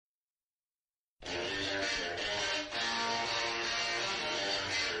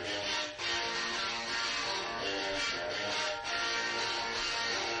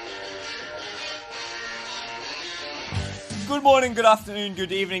Good morning, good afternoon,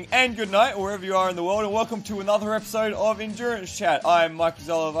 good evening, and good night, wherever you are in the world, and welcome to another episode of Endurance Chat. I'm Michael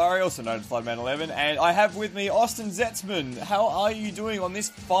Zalavari, also known as Floodman11, and I have with me Austin Zetzman. How are you doing on this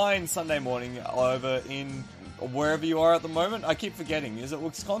fine Sunday morning over in wherever you are at the moment? I keep forgetting. Is it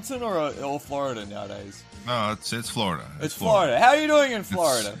Wisconsin or Florida nowadays? No, it's Florida. It's Florida. How are you doing in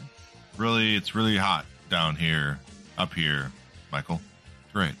Florida? It's really hot down here, up here, Michael.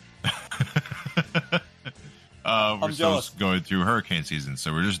 Great. We're still going through hurricane season,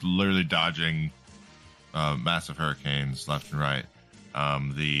 so we're just literally dodging massive hurricanes left and right.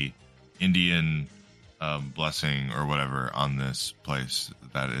 The Indian blessing or whatever on this place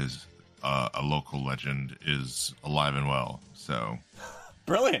that is a local legend is alive and well. So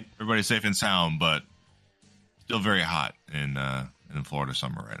brilliant. Everybody's safe and sound, but still very hot in Florida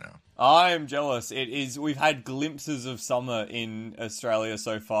summer right now. I'm jealous. It is. We've had glimpses of summer in Australia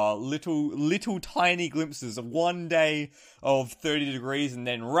so far. Little tiny glimpses of one day of 30 degrees and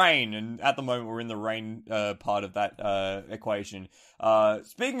then rain. And at the moment, we're in the rain part of that equation.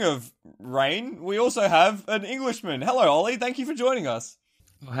 Speaking of rain, we also have an Englishman. Hello, Ollie. Thank you for joining us.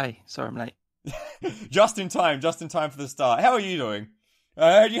 Oh, hey. Sorry I'm late. Just in time for the start. How are you doing?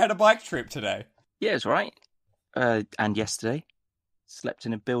 I heard you had a bike trip today. Yeah, it's right. And yesterday. Slept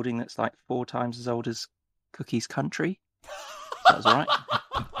in a building that's like 4 times as old as Cookie's country. That was all right.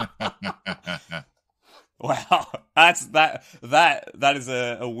 Wow, that is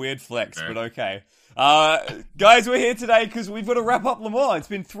a weird flex, but okay. Guys, we're here today because we've got to wrap up Le Mans. It's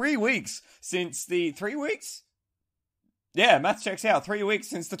been 3 weeks since 3 weeks? Yeah, math checks out. 3 weeks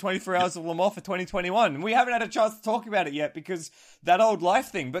since the 24 hours of Le Mans for 2021. We haven't had a chance to talk about it yet because that old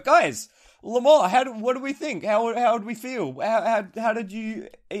life thing. But guys, Le Mans, what do we think? How did we feel? How did you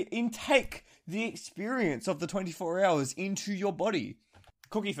intake the experience of the 24 hours into your body?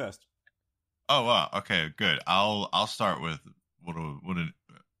 Cookie first. Oh wow, okay, good. I'll start with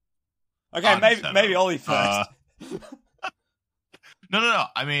okay, maybe Ollie first. No.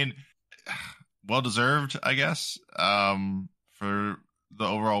 I mean, well deserved, I guess. For the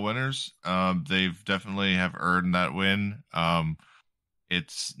overall winners, they've definitely have earned that win.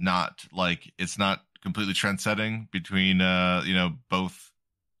 It's not completely trend setting between both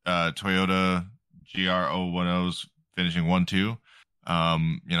Toyota GR010s finishing 1-2.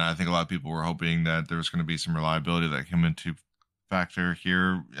 I think a lot of people were hoping that there was going to be some reliability that came into factor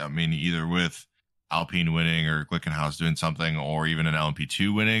here. I mean, either with Alpine winning or Glickenhaus doing something, or even an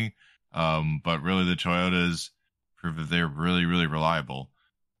LMP2 winning. But really, the Toyotas prove that they're really, really reliable,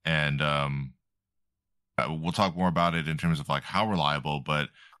 and we'll talk more about it in terms of like how reliable, but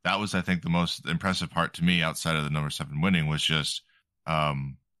that was, I think, the most impressive part to me outside of the number 7 winning was just, I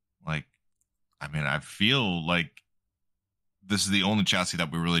feel like this is the only chassis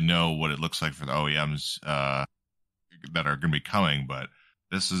that we really know what it looks like for the OEMs that are going to be coming, but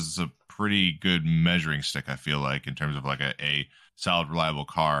this is a pretty good measuring stick, I feel like, in terms of like a solid, reliable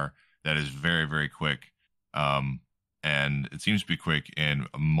car that is very, very quick. And it seems to be quick in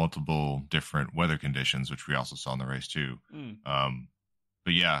multiple different weather conditions, which we also saw in the race too.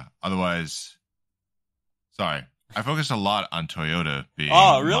 But yeah, otherwise, sorry, I focused a lot on Toyota being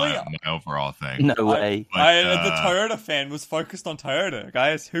my overall thing. No way. The Toyota fan was focused on Toyota,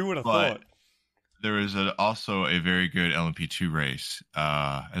 guys. Who would have thought? There was also a very good LMP2 race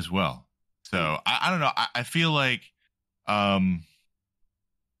as well. So I don't know. I feel like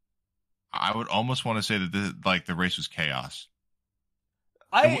I would almost want to say that the race was chaos.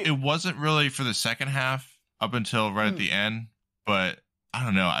 It wasn't really for the second half up until right at the end, but I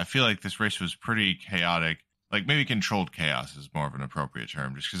don't know. I feel like this race was pretty chaotic. Like maybe controlled chaos is more of an appropriate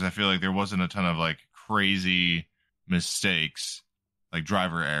term, just because I feel like there wasn't a ton of like crazy mistakes, like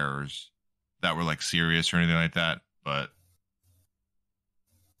driver errors that were like serious or anything like that. But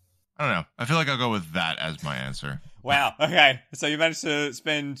I don't know. I feel like I'll go with that as my answer. Wow. Okay. So you managed to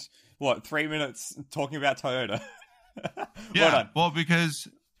spend 3 minutes talking about Toyota? Yeah. Well, because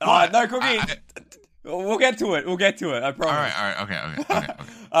no, Cookie. We'll get to it. I promise. All right. Okay.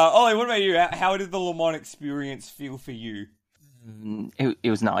 Ollie, what about you? How did the Le Mans experience feel for you? It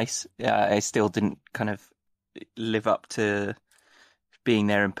was nice. I still didn't kind of live up to being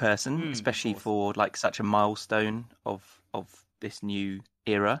there in person, especially for like such a milestone of this new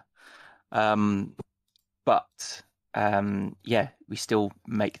era. But we still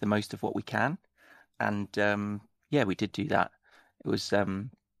make the most of what we can, and we did do that. It was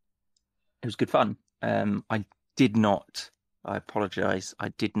good fun. I apologize. I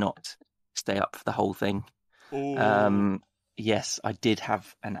did not stay up for the whole thing. Yes, I did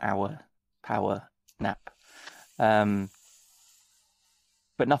have an hour power nap. But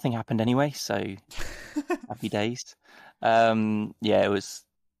nothing happened anyway, so happy days. Yeah, it was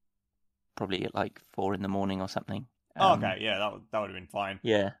probably at like 4 a.m. or something. Okay, yeah, that would have been fine.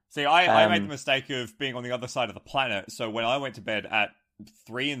 Yeah. See, I made the mistake of being on the other side of the planet, so when I went to bed at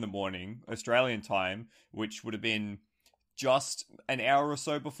 3 a.m. Australian time, which would have been just an hour or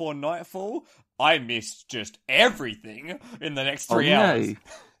so before nightfall, I missed just everything in the next 3 hours. No.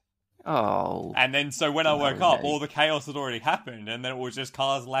 Oh. And then, so when I woke up, all the chaos had already happened, and then it was just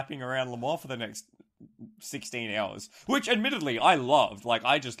cars lapping around Le Mans for the next 16 hours, which admittedly I loved. Like,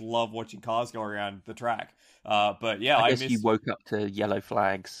 I just love watching cars go around the track. But yeah, I guess you woke up to yellow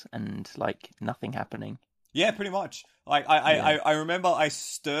flags and like nothing happening. Yeah, pretty much. Like, I remember I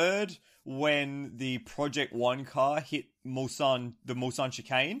stirred when the Project 1 car hit the Mulsanne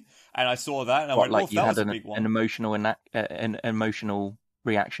chicane, and I saw that, and I went, like, that was a big one. An emotional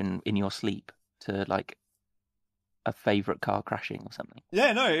reaction in your sleep to like a favorite car crashing or something.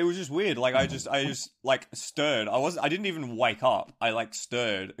 Yeah, no, it was just weird. Like, I just like stirred. I didn't even wake up. I like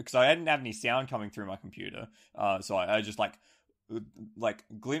stirred because I didn't have any sound coming through my computer. So I just like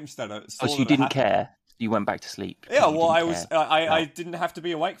glimpsed at it. So you didn't care. You went back to sleep. Yeah, well, I didn't have to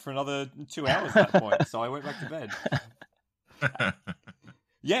be awake for another 2 hours at that point, so I went back to bed.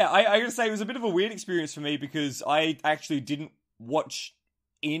 Yeah, I gotta say, it was a bit of a weird experience for me because I actually didn't watch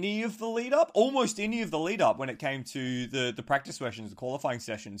almost any of the lead up when it came to the practice sessions, the qualifying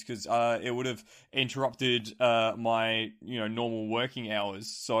sessions, because it would have interrupted my normal working hours.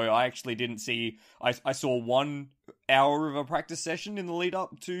 So I actually didn't see. I saw 1 hour of a practice session in the lead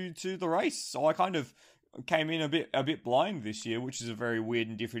up to the race. So I kind of came in a bit blind this year, which is a very weird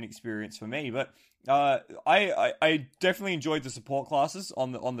and different experience for me. But I definitely enjoyed the support classes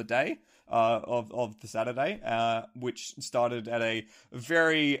on the day of the Saturday, which started at a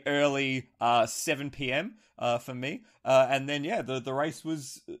very early 7 p.m. For me, and then the race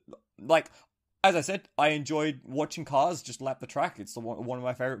was like, as I said, I enjoyed watching cars just lap the track. It's one of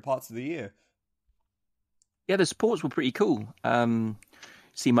my favorite parts of the year. Yeah, the supports were pretty cool.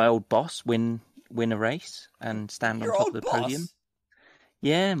 See my old boss win a race and stand on top of the podium.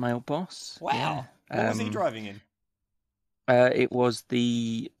 Yeah, my old boss. Wow. Yeah. What was he driving in? It was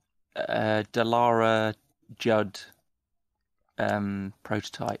the Dallara Judd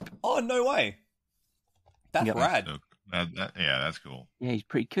prototype. Oh, no way. That's rad. Yeah, that's cool. Yeah, he's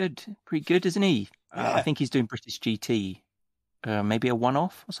pretty good. Pretty good, isn't he? Yeah. I think he's doing British GT. Maybe a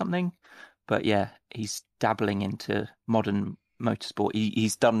one-off or something. But yeah, he's dabbling into modern motorsport.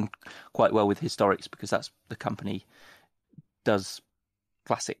 He's done quite well with historics because that's the company does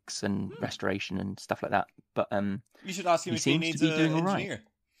classics and restoration and stuff like that. But you should ask him if he needs an engineer.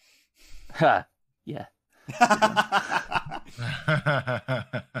 Ha, yeah.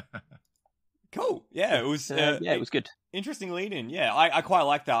 Cool. Yeah, it was. It was good. Interesting lead in. Yeah, I quite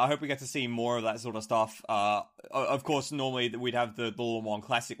like that. I hope we get to see more of that sort of stuff. Of course, normally we'd have the Le Mans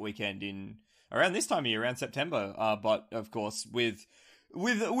Classic weekend in around this time of year, around September. But of course, with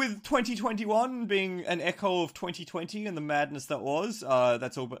 2021 being an echo of 2020 and the madness that was,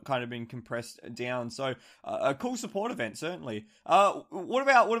 that's all kind of been compressed down. So a cool support event, certainly. What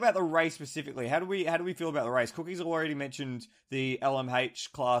about the race specifically? How do we feel about the race? Cookie's already mentioned the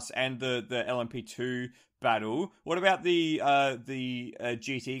LMH class and the LMP2 battle. What about the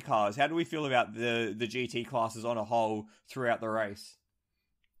GT cars? How do we feel about the GT classes on a whole throughout the race?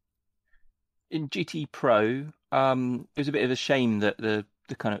 In GTE-Pro, it was a bit of a shame that the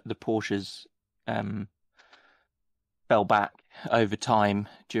Porsches fell back over time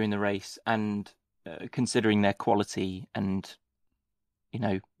during the race, and considering their quality, and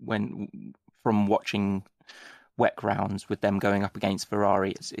when from watching WEC rounds with them going up against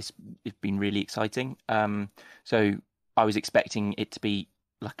Ferrari, it's been really exciting. So I was expecting it to be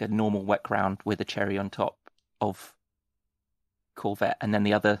like a normal WEC round with a cherry on top of Corvette, and then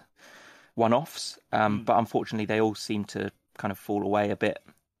the other one-offs, but unfortunately they all seem to kind of fall away a bit.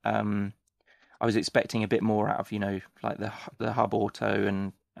 I was expecting a bit more out of like the hub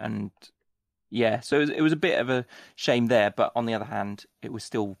auto and yeah, so it was a bit of a shame there, but on the other hand it was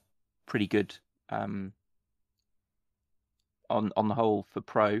still pretty good on the whole for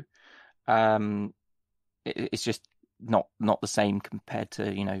pro. It's just not the same compared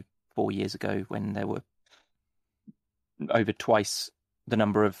to 4 years ago when there were over twice the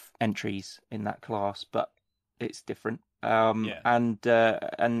number of entries in that class, but it's different. And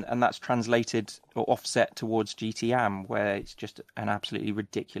that's translated or offset towards GTE-Am, where it's just an absolutely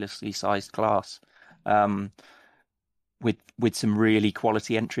ridiculously sized class, with some really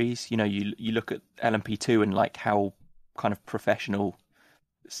quality entries. You look at LMP2 and like how kind of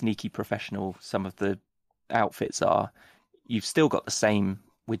sneaky professional some of the outfits are. You've still got the same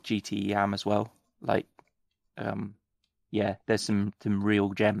with GTE-Am as well. Like, yeah, there's some real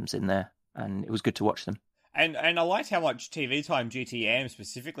gems in there, and it was good to watch them. And I liked how much TV time GTE-Am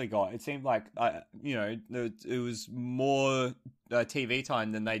specifically got. It seemed like it was more TV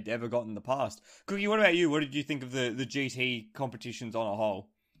time than they'd ever got in the past. Cookie, what about you? What did you think of the GT competitions on a whole?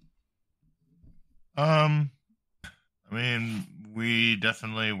 I mean, we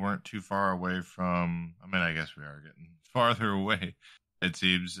definitely weren't too far away from. I mean, I guess we are getting farther away. It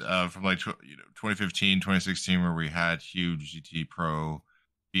seems from like 2015, 2016, where we had huge GTE-Pro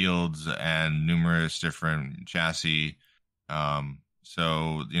fields and numerous different chassis.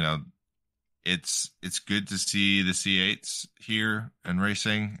 So it's good to see the C8s here and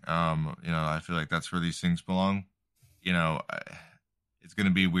racing. I feel like that's where these things belong. It's going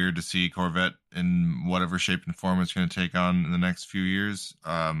to be weird to see Corvette in whatever shape and form it's going to take on in the next few years.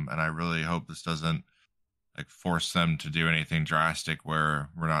 And I really hope this doesn't like force them to do anything drastic where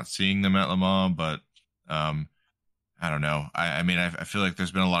we're not seeing them at Le Mans, but I don't know. I mean, I feel like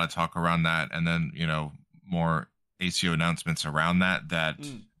there's been a lot of talk around that, and then more ACO announcements around that.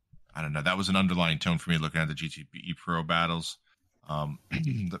 I don't know. That was an underlying tone for me looking at the GTE-Pro battles.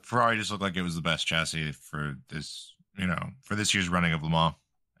 The Ferrari just looked like it was the best chassis for this, for this year's running of Le Mans,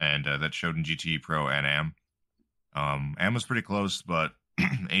 and that showed in GTE-Pro and Am. Am was pretty close, but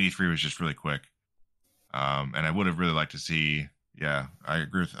 83 was just really quick. And I would have really liked to see. Yeah, I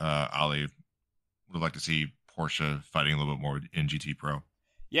agree with Ollie. Would have liked to see Porsche fighting a little bit more in GT-Pro.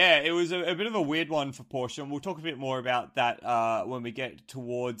 Yeah, it was a bit of a weird one for Porsche, and we'll talk a bit more about that when we get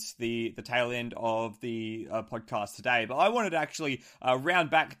towards the tail end of the podcast today. But I wanted to actually round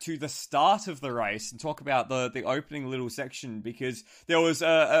back to the start of the race and talk about the opening little section, because there was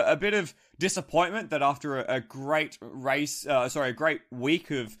a bit of disappointment that after a great race, a great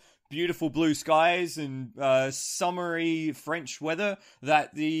week of beautiful blue skies and summery French weather,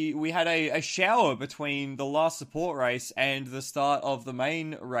 that we had a shower between the last support race and the start of the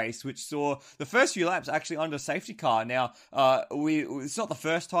main race, which saw the first few laps actually under safety car. Now, it's not the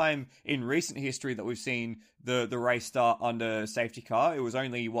first time in recent history that we've seen the race start under safety car. It was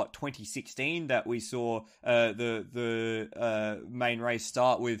only 2016 that we saw the main race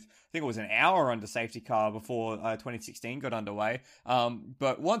start with, I think it was an hour under safety car before 2016 got underway.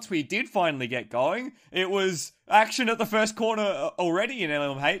 But once we did finally get going, it was action at the first corner already in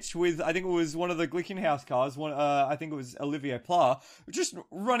LMH with, I think it was one of the Glickenhaus cars, I think it was Olivier Pla, just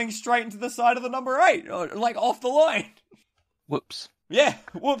running straight into the side of the number 8, like off the line. Whoops. Yeah,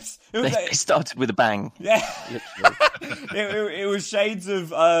 whoops. They started with a bang. Yeah. it was shades of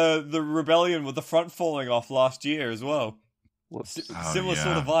the rebellion with the front falling off last year as well. Similar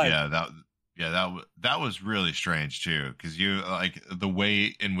sort of vibe. That was really strange too, because you like the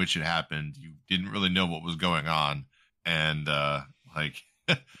way in which it happened. You didn't really know what was going on, and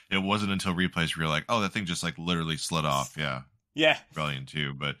it wasn't until replays where you're like, oh, that thing just like literally slid off. Yeah, Rebellion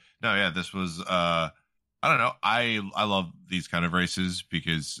too. But no, yeah, this was I don't know. I love these kind of races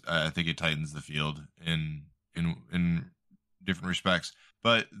because I think it tightens the field in different respects.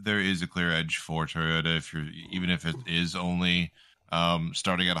 But there is a clear edge for Toyota even if it is only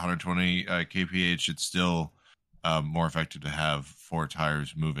starting at 120 kph. It's still more effective to have 4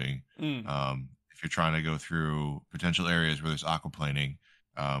 tires moving. If you're trying to go through potential areas where there's aquaplaning,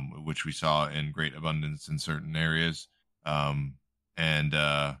 which we saw in great abundance in certain areas, and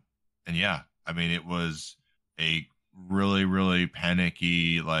yeah, I mean, it was a really, really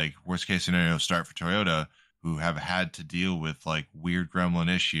panicky, like worst case scenario start for Toyota, who have had to deal with like weird gremlin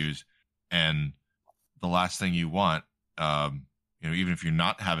issues. And the last thing you want, even if you're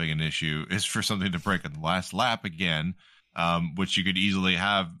not having an issue, is for something to break in the last lap again, which you could easily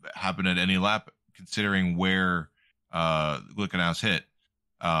have happen at any lap, considering where Glickenhaus hit.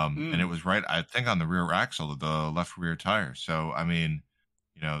 And it was right, I think, on the rear axle of the left rear tire. So, I mean,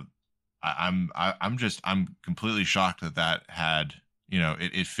 I'm completely shocked that had,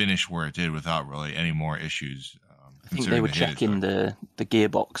 it finished where it did without really any more issues. I think they were checking the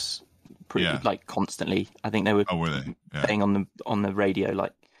gearbox like constantly. I think they were. Oh, were they? Yeah. Saying on the radio,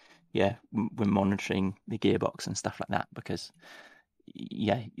 like, yeah, we're monitoring the gearbox and stuff like that, because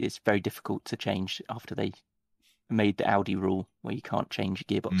it's very difficult to change after they made the Audi rule where you can't change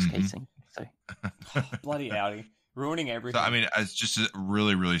gearbox casing. So bloody Audi. Ruining everything. So, I mean, it's just a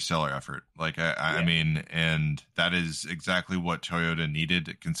really, really stellar effort. Like, I mean, and that is exactly what Toyota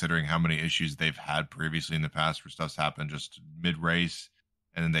needed, considering how many issues they've had previously in the past where stuff's happened just mid-race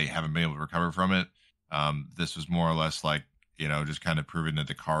and then they haven't been able to recover from it. This was more or less like, just kind of proving that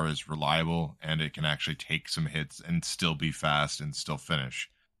the car is reliable and it can actually take some hits and still be fast and still finish,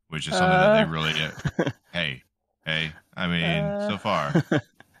 which is something that they really did. Hey, I mean, so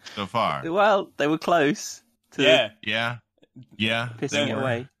far. Well, they were close. to Yeah. pissing it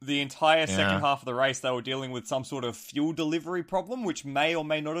away. The entire second half of the race, they were dealing with some sort of fuel delivery problem, which may or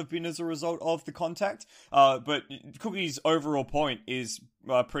may not have been as a result of the contact. But Cookie's overall point is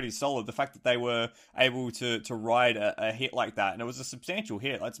pretty solid. The fact that they were able to ride a hit like that, and it was a substantial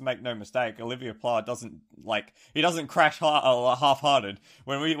hit. Let's make no mistake. Olivier Pla doesn't crash half-hearted.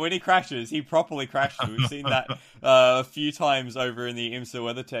 When he crashes, he properly crashes. We've seen that a few times over in the IMSA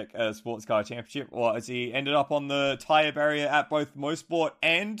WeatherTech Sports Car Championship, as he ended up on the tire barrier at both Motorsport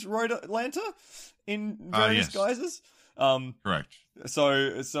and Road Atlanta in various guises. Correct.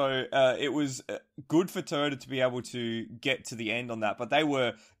 So it was good for Toyota to be able to get to the end on that, but there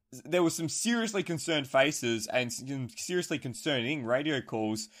were some seriously concerned faces and some seriously concerning radio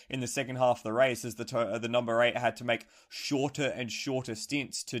calls in the second half of the race as the number 8 had to make shorter and shorter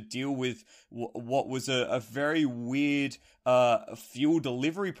stints to deal with what was a very weird fuel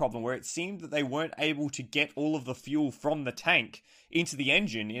delivery problem, where it seemed that they weren't able to get all of the fuel from the tank into the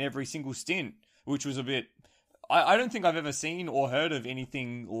engine in every single stint, which was a bit... I don't think I've ever seen or heard of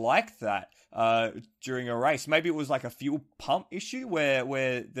anything like that during a race. Maybe it was like a fuel pump issue where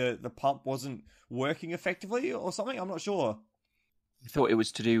the pump wasn't working effectively or something. I'm not sure. I thought it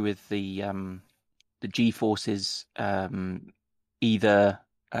was to do with the G-forces, either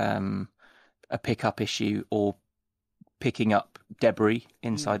a pickup issue or picking up debris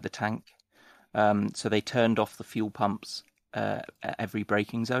inside the tank. So they turned off the fuel pumps at every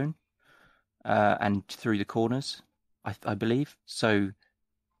braking zone. And through the corners, I believe. So,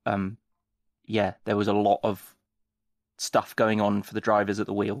 there was a lot of stuff going on for the drivers at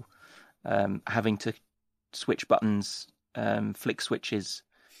the wheel, having to switch buttons, flick switches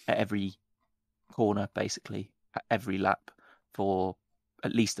at every corner, basically, at every lap for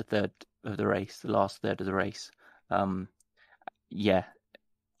at least a third of the race, the last third of the race. It's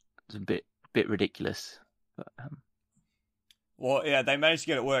a bit ridiculous. But, Well, yeah, they managed to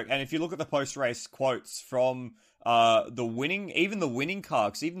get it work. And if you look at the post-race quotes from the winning car,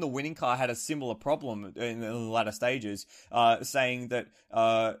 because even the winning car had a similar problem in the latter stages, saying that,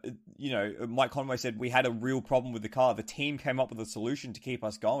 Mike Conway said, we had a real problem with the car. The team came up with a solution to keep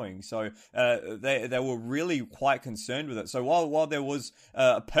us going. So they were really quite concerned with it. So while there was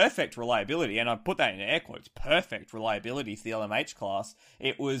perfect reliability, and I put that in air quotes, perfect reliability for the LMH class,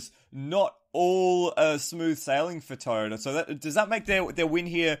 it was not all smooth sailing for Toyota. So does that make their win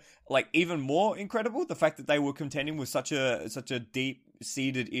here like even more incredible? The fact that they were contending with such a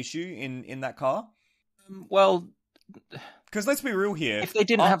deep-seated issue in that car? Well, because let's be real here. If they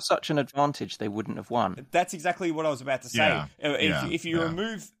didn't have such an advantage, they wouldn't have won. That's exactly what I was about to say. If you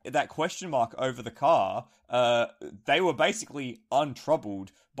remove that question mark over the car, they were basically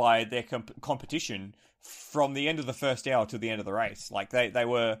untroubled by their competition from the end of the first hour to the end of the race. Like they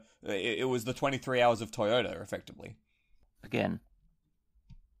were, it was the 23 hours of Toyota, effectively. Again.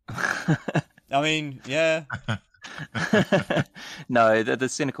 I mean, yeah. No, the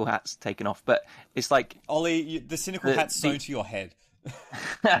cynical hat's taken off, but it's like... Ollie, the cynical hat's sewn to your head.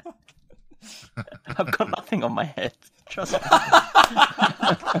 I've got nothing on my head. Trust me.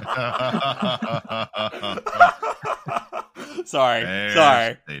 Sorry.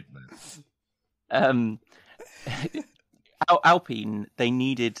 Alpine, they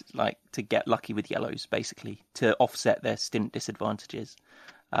needed to get lucky with yellows, basically, to offset their stint disadvantages.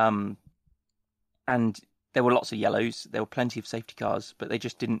 And there were lots of yellows. There were plenty of safety cars, but they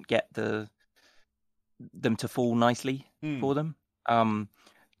just didn't get them to fall nicely for them. And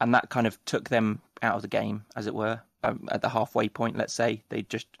that kind of took them out of the game, as it were. At the halfway point, let's say, they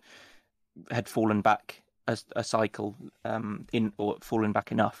just had fallen back a cycle or fallen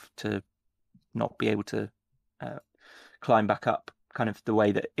back enough to not be able to climb back up, kind of the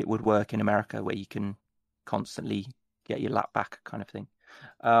way that it would work in America, where you can constantly get your lap back, kind of thing.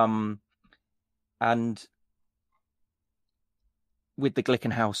 And with the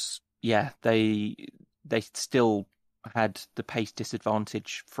Glickenhaus, they still had the pace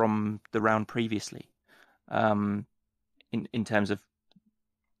disadvantage from the round previously, in terms of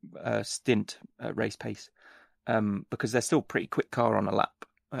stint race pace, because they're still pretty quick car on a lap,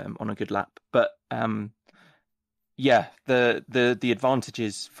 on a good lap. But the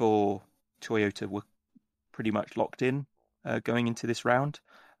advantages for Toyota were pretty much locked in going into this round.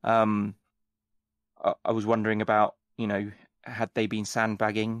 I was wondering about, had they been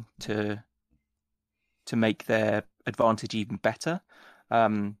sandbagging to make their advantage even better?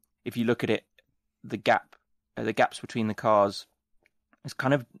 If you look at it, the gaps between the cars has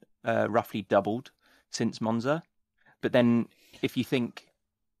kind of roughly doubled since Monza. But then if you think,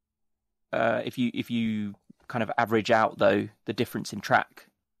 if you kind of average out though the difference in track,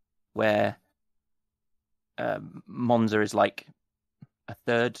 where Monza is like a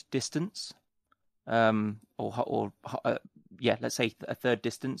third distance, let's say a third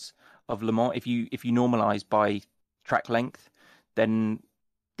distance of Le Mans. If you normalize by track length, then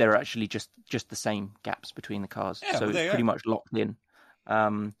they're actually just the same gaps between the cars. Yeah, so well, it's pretty much locked in.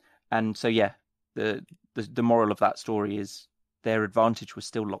 And so the moral of that story is their advantage was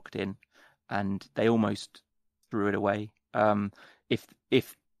still locked in, and they almost threw it away.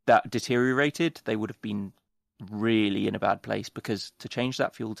 If that deteriorated, they would have been really in a bad place, because to change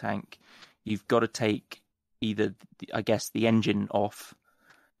that fuel tank, you've got to take either, I guess, the engine off,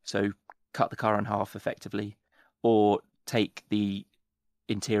 so cut the car in half effectively, or take the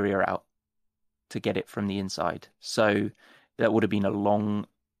interior out to get it from the inside. So that would have been a long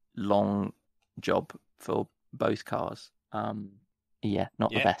job for both cars. Not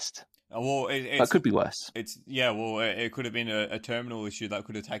the best. Well, it could be worse. It could have been a terminal issue that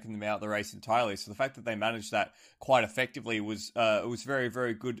could have taken them out of the race entirely. So the fact that they managed that quite effectively was very,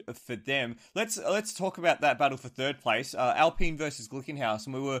 very good for them. Let's talk about that battle for third place, Alpine versus Glickenhaus,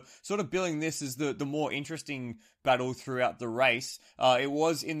 and we were sort of billing this as the more interesting battle throughout the race. It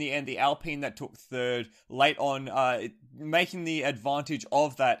was in the end the Alpine that took third late on, making the advantage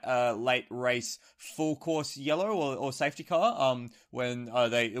of that late race full course yellow or safety car. When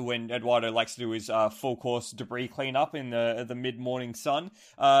Eduardo likes to do his full course debris cleanup in the mid morning sun.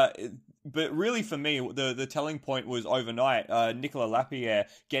 But really, for me, the telling point was overnight. Nicolas Lapierre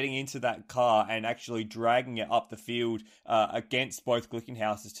getting into that car and actually dragging it up the field against both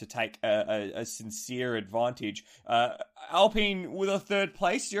Glickenhauses to take a sincere advantage. Alpine with a third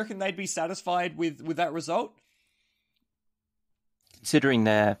place, do you reckon they'd be satisfied with that result? Considering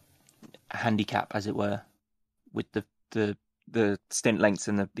their handicap, as it were, with the stint lengths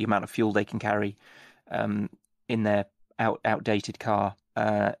and the amount of fuel they can carry in their outdated car,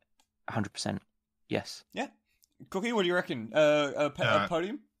 100%, yes. Yeah. Cookie, what do you reckon? A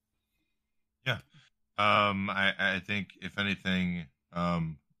podium? Yeah. I think, if anything,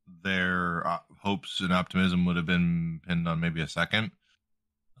 their hopes and optimism would have been pinned on maybe a second.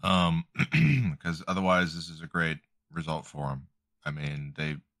 Because otherwise, this is a great result for them. I mean,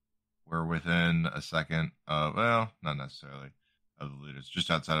 they were within a second of, well, not necessarily of the leaders, just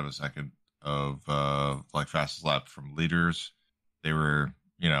outside of a second of fastest lap from leaders. They were,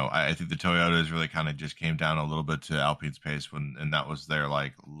 I think the Toyotas really kind of just came down a little bit to Alpine's pace and that was their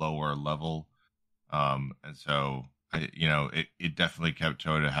lower level. And so it definitely kept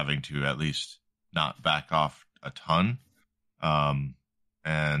Toyota having to at least not back off a ton.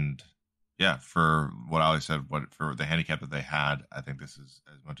 And yeah, for what Ollie said, for the handicap that they had, I think this is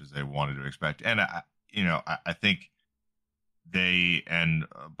as much as they wanted to expect. And I think they and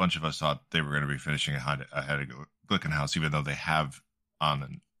a bunch of us thought they were going to be finishing ahead of Glickenhaus, even though they have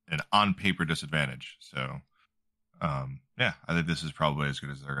an on paper disadvantage. So, I think this is probably as good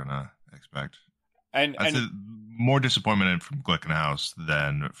as they're going to expect. And more disappointment from Glickenhaus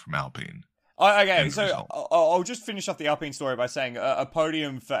than from Alpine. Okay, so I'll just finish off the Alpine story by saying a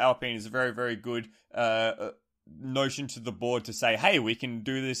podium for Alpine is a very, very good notion to the board to say, hey, we can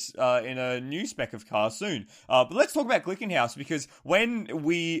do this in a new spec of car soon. But let's talk about Glickenhaus, because when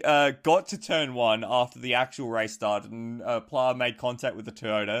we got to turn one after the actual race started and Pla made contact with the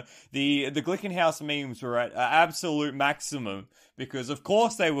Toyota, the Glickenhaus memes were at absolute maximum, because of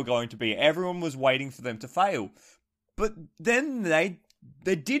course they were going to be. Everyone was waiting for them to fail. But then they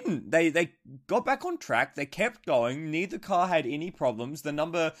didn't. They got back on track. They kept going. Neither car had any problems. The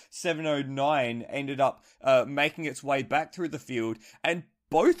number 709 ended up making its way back through the field, and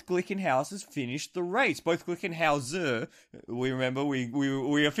both Glickenhauses finished the race. Both Glickenhauser, we remember,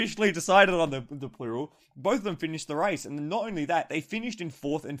 we officially decided on the plural. Both of them finished the race, and not only that, they finished in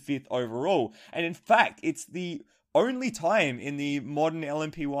 4th and 5th overall. And in fact, it's the only time in the modern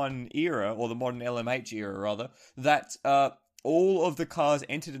LMP1 era, or the modern LMH era rather, that all of the cars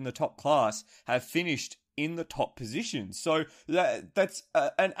entered in the top class have finished in the top position. So that's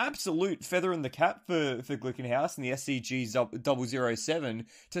an absolute feather in the cap for Glickenhaus and the SCG 007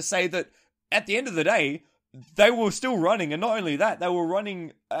 to say that at the end of the day, they were still running. And not only that, they were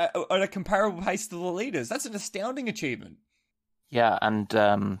running at a comparable pace to the leaders. That's an astounding achievement. Yeah, and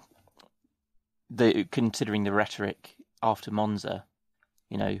considering the rhetoric after Monza,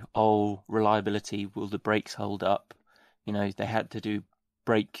 reliability, will the brakes hold up? They had to do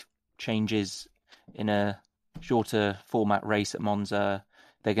brake changes in a shorter format race at Monza.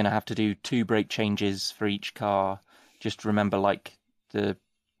 They're going to have to do 2 brake changes for each car. Just remember, the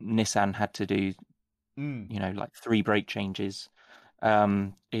Nissan had to do, 3 brake changes.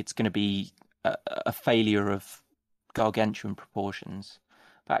 It's going to be a failure of gargantuan proportions.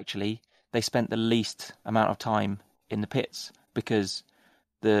 But actually, they spent the least amount of time in the pits because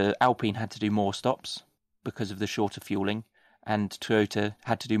the Alpine had to do more stops because of the shorter fueling, and Toyota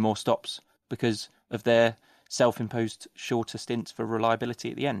had to do more stops because of their self-imposed shorter stints for reliability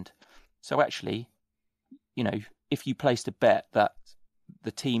at the end. So actually, if you placed a bet that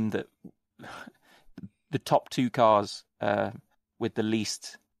the team that the top two cars with the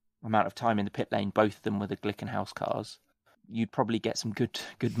least amount of time in the pit lane, both of them were the Glickenhaus cars, you'd probably get some good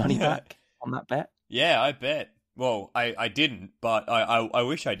money back on that bet. Yeah, I bet. Well, I didn't, but I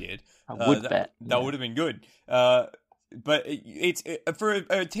wish I did. I would bet. That would have been good. But it's for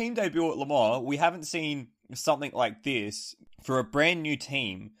a team debut at Le Mans, we haven't seen something like this for a brand new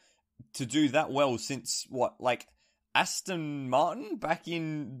team to do that well since Aston Martin back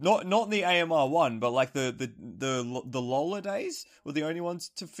in not the AMR one, but like the Lola days were the only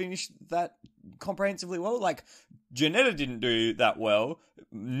ones to finish that comprehensively well. Like Ginetta didn't do that well,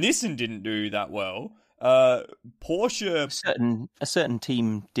 Nissan didn't do that well. Porsche, a certain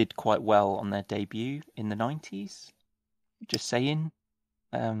team did quite well on their debut in the 90s. Just saying,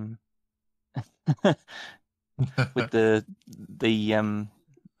 with the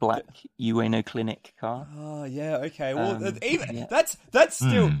black Ueno Clinic car. Oh yeah, okay. Well, that's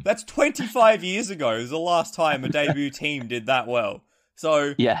still that's 25 years ago. Is the last time a debut team did that well.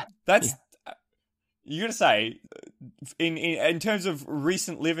 So that's. You gotta say, in terms of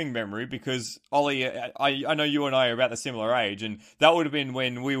recent living memory, because Ollie, I know you and I are about the similar age, and that would have been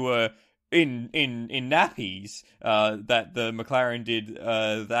when we were in nappies that the McLaren did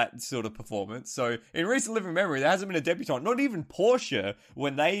that sort of performance. So in recent living memory, there hasn't been a debutant. Not even Porsche,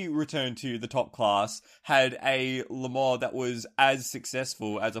 when they returned to the top class, had a Le Mans that was as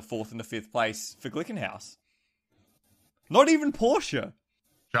successful as a 4th and a 5th place for Glickenhaus. Not even Porsche.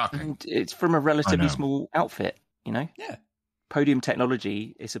 Shocking. And it's from a relatively small outfit, Yeah. Podium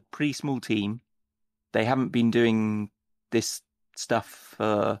Technology is a pretty small team. They haven't been doing this stuff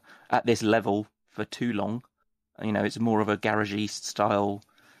at this level for too long. It's more of a garagey style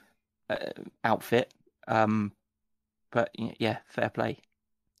outfit. But yeah, fair play.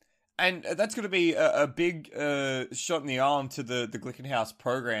 And that's going to be a big shot in the arm to the Glickenhaus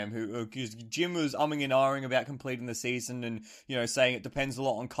program, who Jim was umming and ahhing about completing the season and, saying it depends a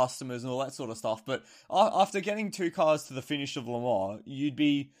lot on customers and all that sort of stuff. But after getting 2 cars to the finish of Le Mans, you'd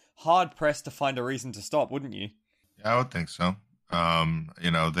be hard-pressed to find a reason to stop, wouldn't you? Yeah, I would think so.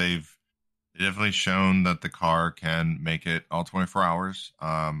 They've definitely shown that the car can make it all 24 hours.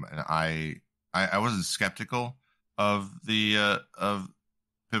 And I was skeptical of the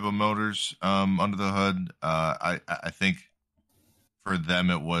Pibbo Motors under the hood. I think for them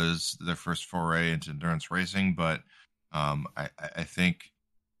it was their first foray into endurance racing, but I think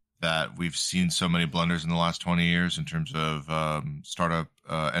that we've seen so many blunders in the last 20 years in terms of startup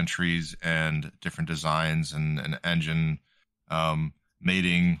entries and different designs and engine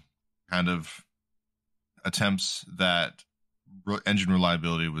mating kind of attempts, that engine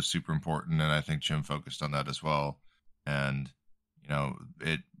reliability was super important, and I think Jim focused on that as well. And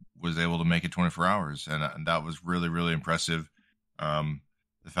it was able to make it 24 hours, and that was really, really impressive.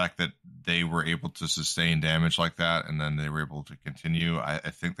 The fact that they were able to sustain damage like that, and then they were able to continue. I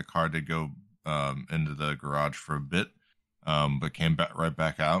think the car did go into the garage for a bit, but came right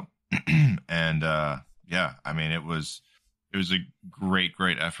back out. And it was a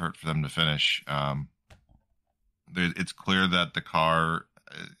great effort for them to finish. It's clear that the car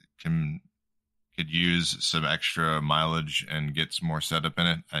could use some extra mileage and get some more setup in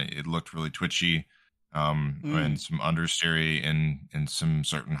it. It looked really twitchy, and some understeery in some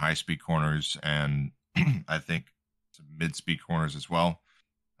certain high-speed corners, and I think some mid-speed corners as well.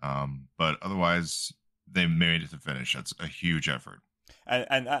 But otherwise, they made it to finish. That's a huge effort.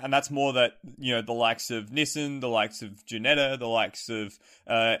 And that's more that, the likes of Nissan, the likes of Ginetta, the likes of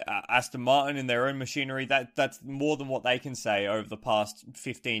Aston Martin in their own machinery, that's more than what they can say over the past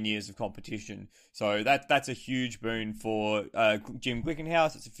 15 years of competition. So that's a huge boon for Jim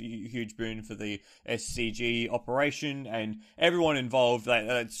Glickenhaus. It's a huge boon for the SCG operation and everyone involved.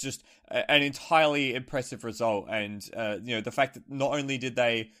 It's just an entirely impressive result. And, the fact that not only did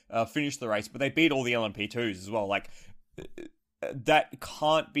they finish the race, but they beat all the LMP2s as well. That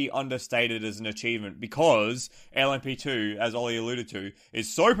can't be understated as an achievement, because LMP2, as Ollie alluded to,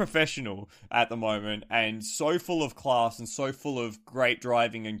 is so professional at the moment and so full of class and so full of great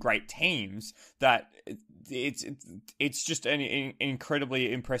driving and great teams that it's just an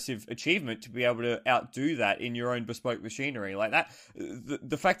incredibly impressive achievement to be able to outdo that in your own bespoke machinery like that.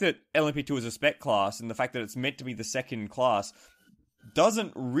 The fact that LMP2 is a spec class and the fact that it's meant to be the second class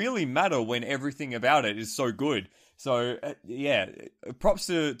doesn't really matter when everything about it is so good. So props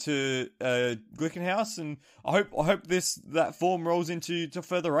to Glickenhaus, and I hope that form rolls into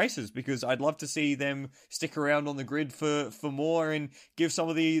further races, because I'd love to see them stick around on the grid for more and give some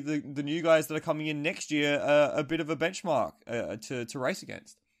of the new guys that are coming in next year a bit of a benchmark to race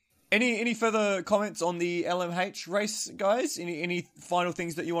against. Any further comments on the LMH race, guys? Any final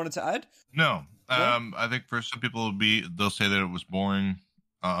things that you wanted to add? No. I think for some people they'll say that it was boring.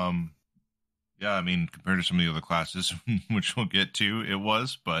 Yeah, I mean, compared to some of the other classes, which we'll get to, it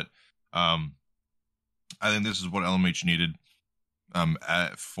was. But I think this is what LMH needed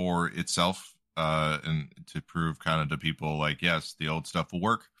for itself, and to prove kind of to people, like, yes, the old stuff will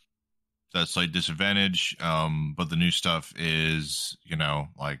work. That's slight disadvantage, but the new stuff is,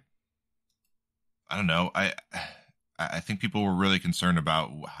 like, I don't know. I think people were really concerned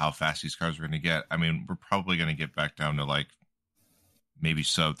about how fast these cars were going to get. I mean, we're probably going to get back down to like maybe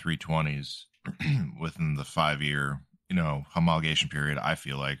sub 320s within the 5-year, homologation period, I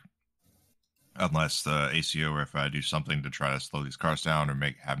feel like, unless the ACO or FI do something to try to slow these cars down or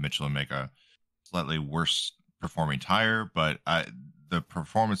have Michelin make a slightly worse performing tire. But the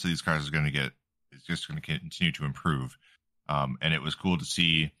performance of these cars is just going to continue to improve. And it was cool to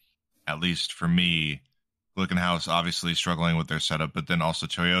see, at least for me, Glickenhaus obviously struggling with their setup, but then also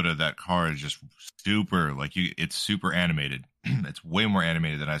Toyota, that car is just super, it's super animated. It's way more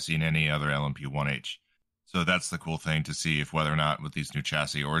animated than I've seen any other LMP 1H. So that's the cool thing to see, if whether or not with these new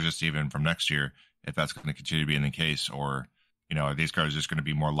chassis, or just even from next year, if that's going to continue to be in the case, or, are these cars just going to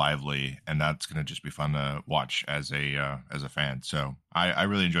be more lively, and that's going to just be fun to watch as a fan. So I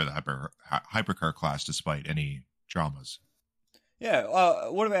really enjoy the hypercar class despite any dramas. Yeah.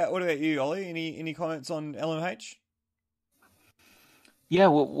 What about you, Ollie? Any comments on LMH? Yeah.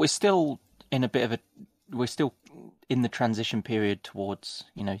 Well, we're still in the transition period towards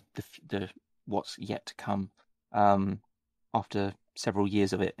the what's yet to come. After several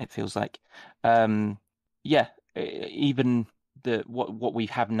years of it feels like. Even what we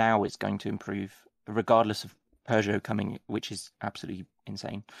have now is going to improve, regardless of Peugeot coming, which is absolutely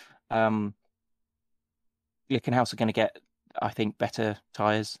insane. Glickenhaus are going to get, I think, better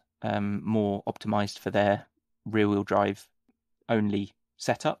tyres, more optimized for their rear-wheel drive only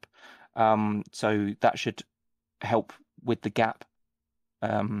setup. So that should help with the gap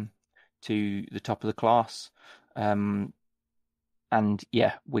to the top of the class. And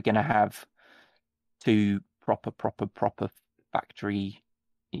yeah, we're going to have two proper factory,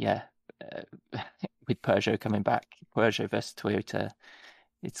 with Peugeot coming back, Peugeot versus Toyota.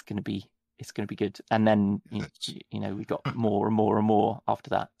 It's going to be good. And then we got more and more after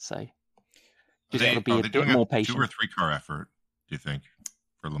that. So just got to be a bit more patient. 2 or 3 car effort, do you think,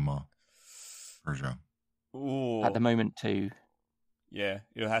 for Le Mans Peugeot? Ooh. At the moment, 2. Yeah,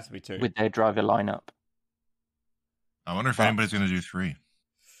 it'll have to be 2 with their driver lineup. I wonder if anybody's going to do 3.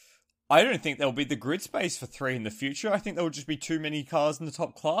 I don't think there'll be the grid space for 3 in the future. I think there will just be too many cars in the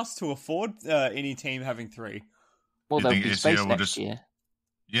top class to afford any team having 3. Well, there'll be space next year.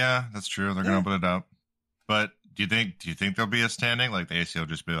 Yeah, that's true. They're going to open it up. But do you think there'll be a standing? Like the ACO will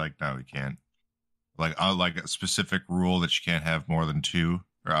just be like, no, we can't. Like a specific rule that you can't have more than 2.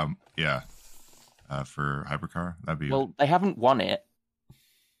 For hypercar, that'd be. Well, they haven't won it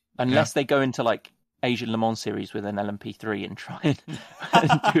unless they go into like Asian Le Mans series with an LMP3 and try and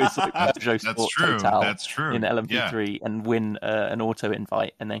do a sort of Peugeot Sport Total in LMP3 and win an auto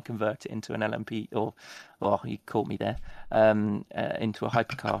invite and then convert it into an LMP or you caught me there, into a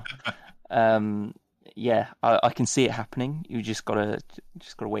hypercar. I can see it happening. You just gotta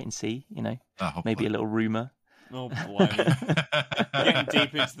wait and see. Maybe a little rumor. Oh, blimey. Getting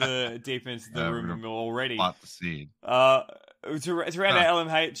deep into the rumor mill already. Plot the seed. To round out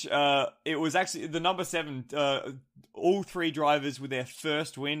LMH, it was actually the number 7. All 3 drivers with their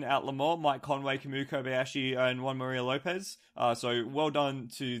first win at Le Mans: Mike Conway, Kamui Kobayashi, and Juan Maria Lopez. So well done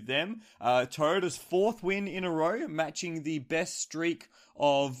to them. Toyota's 4th win in a row, matching the best streak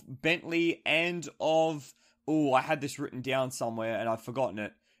of Bentley and of. I had this written down somewhere and I've forgotten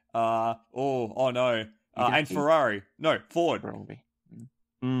it. Oh no. And Ferrari. No, Ford.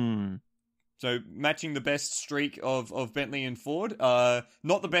 So matching the best streak of Bentley and Ford.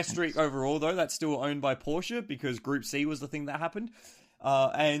 Not the best streak overall, though. That's still owned by Porsche because Group C was the thing that happened.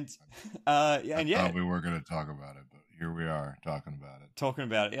 I thought we were going to talk about it, but here we are talking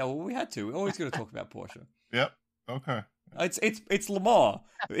about it. Yeah, well, we had to. We always got to talk about Porsche. Yep. Okay. It's Le Mans.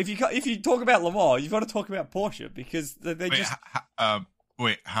 If you talk about Le Mans, you've got to talk about Porsche because they just.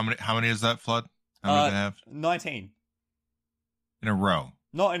 Wait, how many is that, Flood? How many do they have? 19 in a row.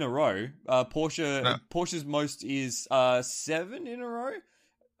 Not in a row. Porsche's most is 7 in a row.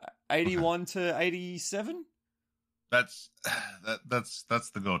 81 to 87. That's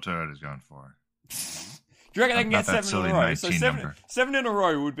the goal Toyota's going for. Do you reckon they can get Not that 7 in a silly row? 19 So number. seven in a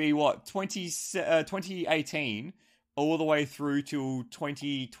row would be what, 2018 all the way through till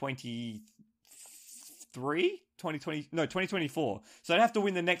 2023? 2024. So they'd have to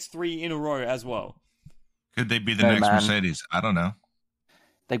win the next 3 in a row as well. Could they be the next man. Mercedes? I don't know.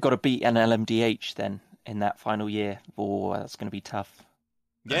 They've got to beat an LMDH then in that final year. Oh, that's going to be tough.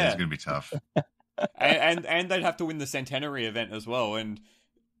 Yeah, it's going to be tough. and they'd have to win the centenary event as well, and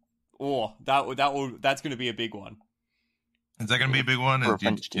that's going to be a big one. Is that going to be a big one? For a Do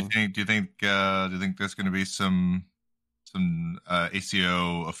you French team. think there's going to be some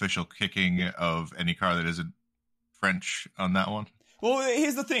ACO official kicking of any car that isn't French on that one? Well,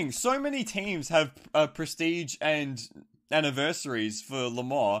 here's the thing. So many teams have prestige and anniversaries for Le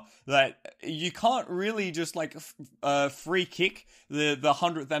Mans that you can't really just like free kick the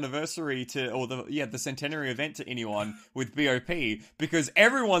 100th anniversary or the centenary event to anyone with BOP, because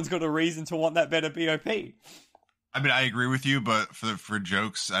everyone's got a reason to want that better BOP. I mean, I agree with you, but for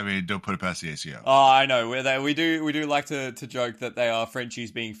jokes, I mean, don't put it past the ACO. Oh, I know. We do like to joke that they are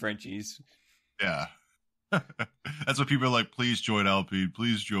Frenchies being Frenchies. Yeah. That's what people are like, please join Alpine,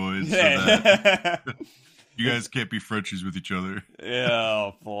 please join. Yeah. So that you guys can't be Frenchies with each other. Yeah,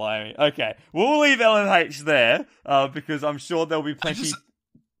 oh, boy. Okay. We'll leave LMH there, because I'm sure there'll be plenty...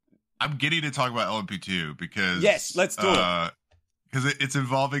 I'm getting to talk about LMP2 because... Yes, let's do it. Because it's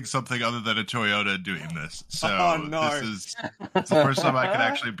involving something other than a Toyota doing this. So Oh, no. it's the first time I can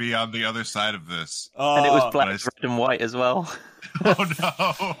actually be on the other side of this. And it was black, Nice. red, and white as well. Oh,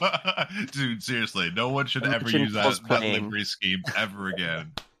 no. Dude, seriously. No one should ever use that livery scheme ever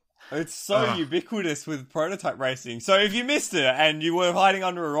again. It's so ubiquitous with prototype racing. So if you missed it and you were hiding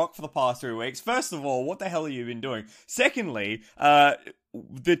under a rock for the past 3 weeks, first of all, what the hell have you been doing? Secondly,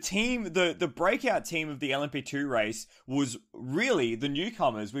 the breakout team of the LMP2 race was really the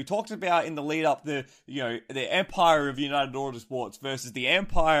newcomers. We talked about in the lead up the empire of United Autosports versus the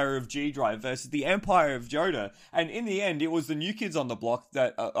empire of G-Drive versus the empire of Jota, and in the end it was the new kids on the block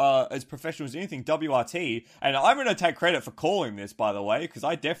that as professional as anything, WRT, and I'm going to take credit for calling this, by the way, because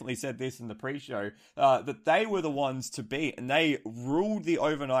I definitely said this in the pre-show, that they were the ones to beat, and they ruled the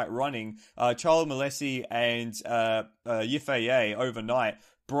overnight running. Charles Malesi and Yifei overnight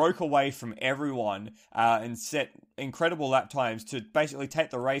broke away from everyone and set incredible lap times to basically take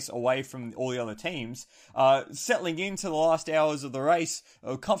the race away from all the other teams. Settling into the last hours of the race,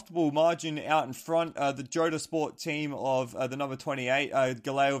 a comfortable margin out in front. The Jota Sport team of the number 28,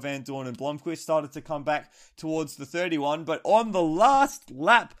 Galeo, Van Dorn and Blomqvist started to come back towards the 31, but on the last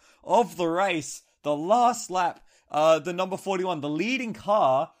lap of the race, the number 41, the leading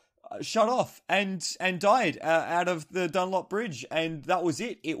car, shut off and died out of the Dunlop Bridge, and that was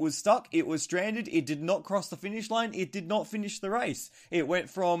it. It was stuck. It was stranded. It did not cross the finish line. It did not finish the race. It went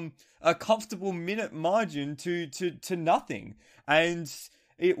from a comfortable minute margin to nothing, and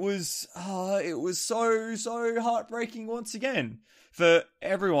it was so heartbreaking once again for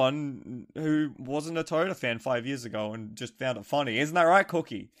everyone who wasn't a Toyota fan 5 years ago and just found it funny. Isn't that right,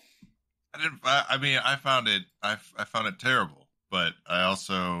 Cookie? I found it terrible. But I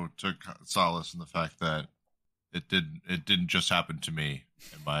also took solace in the fact that it didn't just happen to me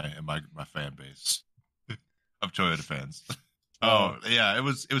and my fan base of Toyota fans. Oh yeah, it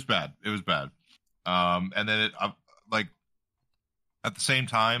was bad. It was bad. And then like at the same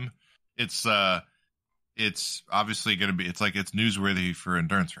time, it's obviously going to be, it's newsworthy for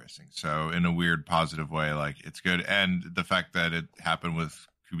endurance racing. So in a weird positive way, like it's good. And the fact that it happened with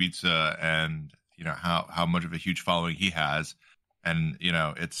Kubica and how much of a huge following he has. And,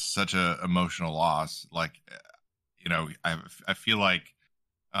 it's such a emotional loss. Like, I feel like,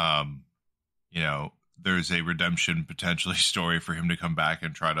 there's a redemption potentially story for him to come back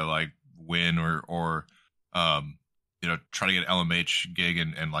and try to like win or try to get an LMH gig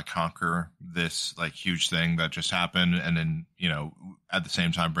and like conquer this like huge thing that just happened. And then, at the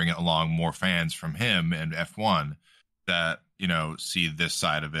same time, bring along more fans from him and F1 that, see this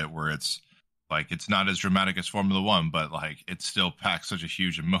side of it where it's, like, it's not as dramatic as Formula One, but like it still packs such a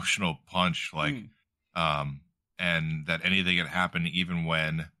huge emotional punch, like, and that anything can happen even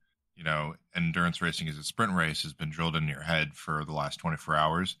when, endurance racing is a sprint race has been drilled into your head for the last 24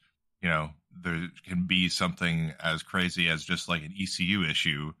 hours. There can be something as crazy as just like an ECU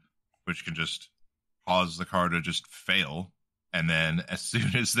issue, which can just cause the car to just fail. And then as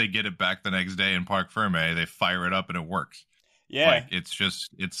soon as they get it back the next day in Parc Ferme, they fire it up and it works. Yeah, like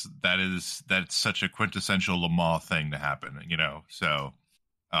that's such a quintessential Le Mans thing to happen, So,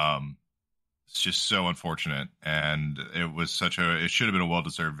 it's just so unfortunate, and it should have been a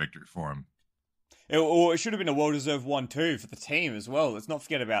well-deserved victory for him. Or it should have been a well-deserved 1-2 for the team as well. Let's not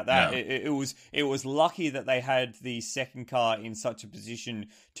forget about that. Yeah. It was lucky that they had the second car in such a position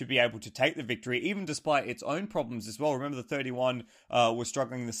to be able to take the victory, even despite its own problems as well. Remember, the 31 was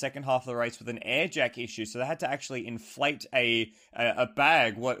struggling in the second half of the race with an air jack issue, so they had to actually inflate a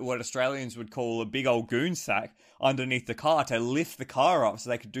bag, what Australians would call a big old goon sack, underneath the car to lift the car up so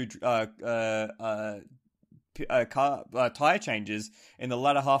they could do tire changes in the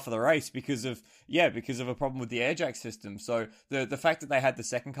latter half of the race because of a problem with the air jack system. So the fact that they had the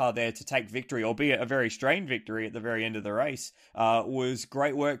second car there to take victory, albeit a very strained victory at the very end of the race, was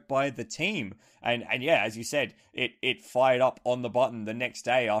great work by the team. And yeah, as you said, it fired up on the button the next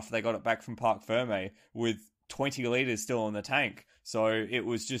day after they got it back from Parc Ferme with 20 litres still in the tank. So it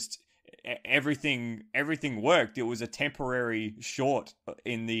was just everything worked. It was a temporary short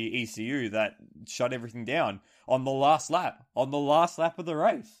in the ECU that shut everything down on the last lap of the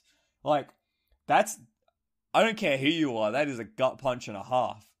race. Like, that's, I don't care who you are, that is a gut punch and a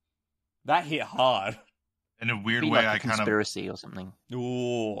half. That hit hard. In a weird Be way, like a conspiracy or something.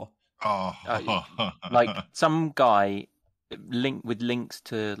 Ooh. Like some guy with links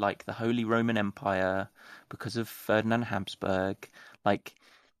to like the Holy Roman Empire because of Ferdinand Habsburg. Like,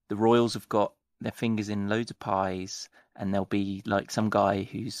 the royals have got their fingers in loads of pies, and there'll be like some guy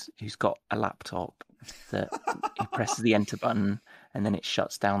who's got a laptop that he presses the enter button, and then it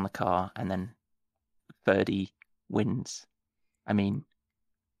shuts down the car, and then Ferdy wins. I mean,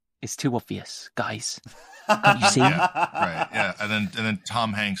 it's too obvious, guys. Don't you see? Yeah, right. Yeah, and then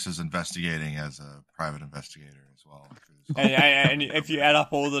Tom Hanks is investigating as a private investigator as well. And if you add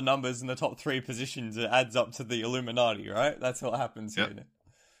up all the numbers in the top 3 positions, it adds up to the Illuminati, right? That's what happens here.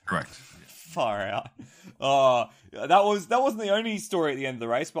 Correct. Far out. That wasn't the only story at the end of the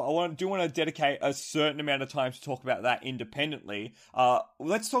race, but I do want to dedicate a certain amount of time to talk about that independently.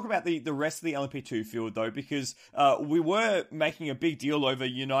 Let's talk about the rest of the LMP2 field though, because we were making a big deal over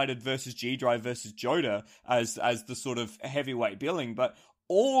United versus G-Drive versus Jota as the sort of heavyweight billing, but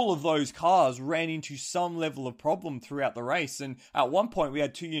all of those cars ran into some level of problem throughout the race, and at one point we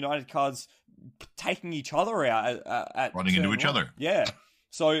had 2 United cars taking each other out at running into each other. Yeah.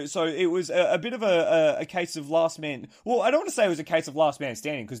 So it was a bit of a case of last man. Well, I don't want to say it was a case of last man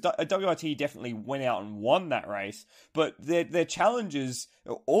standing, because WRT definitely went out and won that race, but their challenges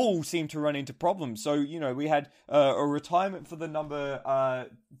all seemed to run into problems. So, we had a retirement for the number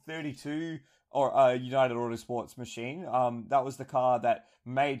 32 or United Autosports machine. That was the car that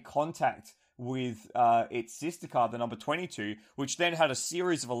made contact with its sister car, the number 22, which then had a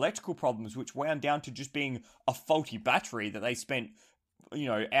series of electrical problems, which wound down to just being a faulty battery that they spent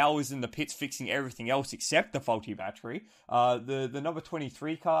hours in the pits fixing everything else except the faulty battery. The number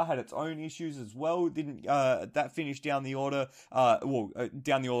 23 car had its own issues as well. Didn't that finished down the order?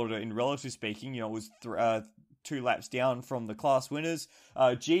 Down the order in relative speaking. It was 2 laps down from the class winners.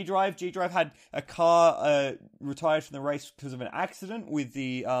 G-Drive had a car retired from the race because of an accident with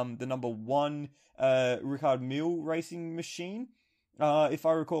the number 1 Ricard Mille racing machine. If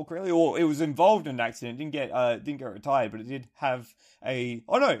I recall correctly, or it was involved in an accident. Didn't get retired, but it did have a.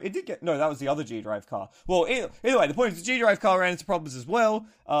 Oh no, it did get. No, that was the other G-Drive car. Well, either way, the point is the G-Drive car ran into problems as well.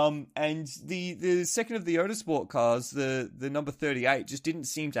 And the second of the Autosport cars, the number 38, just didn't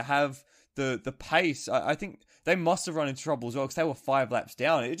seem to have the pace. I think they must have run into trouble as well because they were 5 laps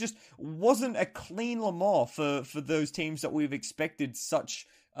down. It just wasn't a clean Le Mans for those teams that we've expected such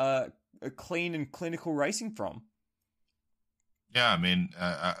a clean and clinical racing from. Yeah, I mean,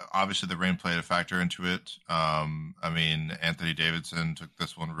 obviously the rain played a factor into it. I mean, Anthony Davidson took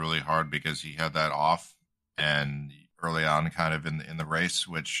this one really hard because he had that off and early on kind of in the race,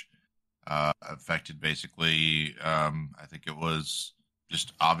 which affected basically, I think it was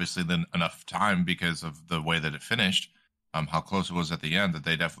just obviously then enough time because of the way that it finished, how close it was at the end, that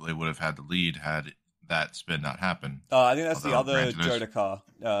they definitely would have had the lead had that spin not happen. I think that's the other Jota car.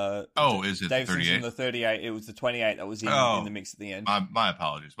 Is it Davison's 38? in the 38. It was the 28 that was in the mix at the end. My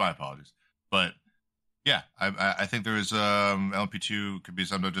apologies. But yeah, I think there was LMP2 could be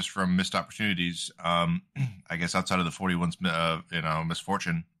something just from missed opportunities. I guess outside of the 41's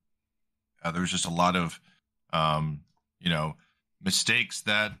misfortune, there was just a lot of mistakes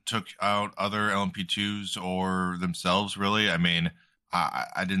that took out other LMP2s or themselves. Really, I mean,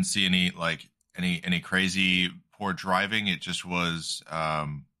 I didn't see any crazy poor driving. It just was,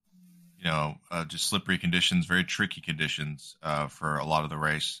 just slippery conditions, very tricky conditions for a lot of the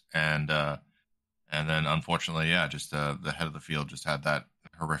race. And then unfortunately, just the head of the field just had that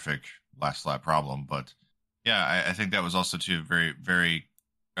horrific last lap problem. But yeah, I think that was also too very, very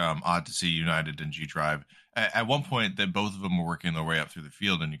odd to see United and G Drive. At one point, that both of them were working their way up through the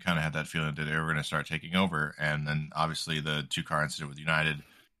field, and you kind of had that feeling that they were going to start taking over. And then obviously the 2-car incident with United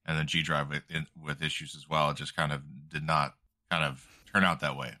and then G Drive with issues as well, it just kind of did not kind of turn out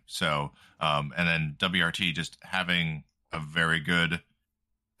that way. So, and then WRT just having a very good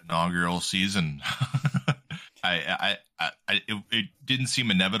inaugural season. It didn't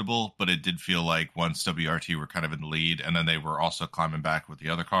seem inevitable, but it did feel like once WRT were kind of in the lead, and then they were also climbing back with the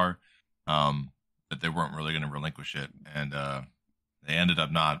other car, that they weren't really going to relinquish it, and they ended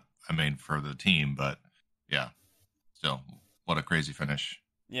up not. I mean, for the team, but yeah, still, what a crazy finish.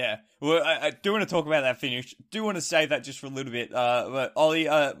 Yeah, well, I do want to talk about that finish. Do want to say that just for a little bit. But Ollie,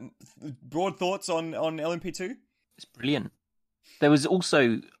 broad thoughts on LMP2? It's brilliant. There was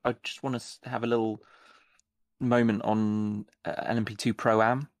also, I just want to have a little moment on LMP2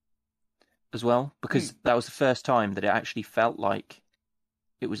 Pro-Am as well, because that was the first time that it actually felt like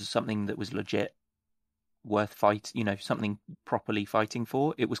it was something that was legit, worth fight, something properly fighting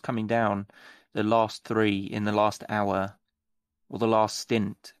for. It was coming down the last 3 in the last hour or the last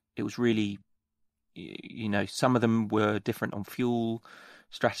stint. It was really, some of them were different on fuel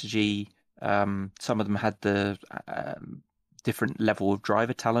strategy. Some of them had the different level of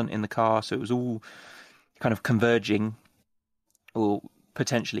driver talent in the car, so it was all kind of converging or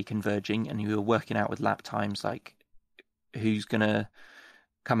potentially converging, and you were working out with lap times like who's going to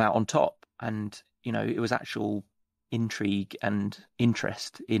come out on top. And it was actual intrigue and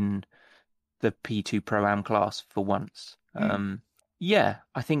interest in the P2 Pro-Am class for once. Yeah,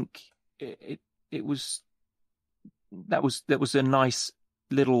 I think it was that was a nice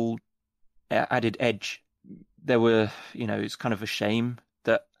little added edge. There were, it's kind of a shame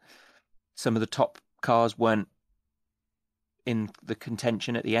that some of the top cars weren't in the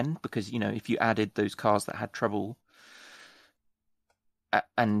contention at the end, because if you added those cars that had trouble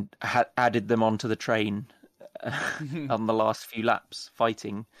and had added them onto the train on the last few laps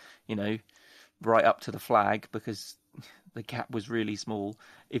fighting, right up to the flag, because the gap was really small.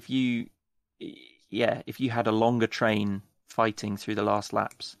 If you had a longer train fighting through the last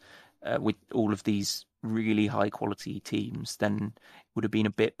laps with all of these really high quality teams, then it would have been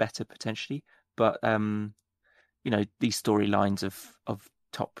a bit better potentially. But these storylines of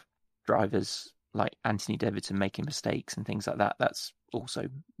top drivers like Anthony Davidson making mistakes and things like that, that's also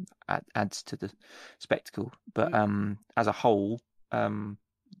adds to the spectacle. But as a whole,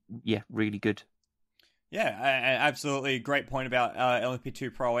 really good. Yeah, absolutely. Great point about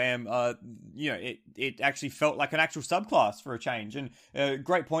LMP2 Pro-Am. It actually felt like an actual subclass for a change. And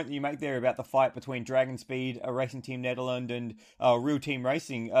great point that you make there about the fight between Dragon Speed, Racing Team Nederland, and Real Team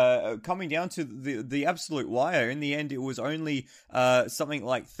Racing. Coming down to the absolute wire, in the end, it was only something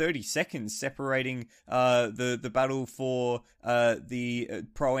like 30 seconds separating the battle for the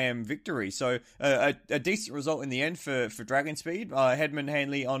Pro-Am victory. So a decent result in the end for Dragon Speed, Hedman,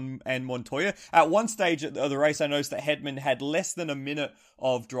 Hanley, and Montoya. At one stage of the race, I noticed that Hedman had less than a minute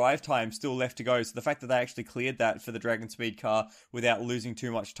of drive time still left to go. So the fact that they actually cleared that for the Dragon Speed car without losing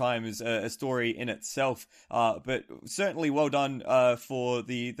too much time is a story in itself. But certainly well done for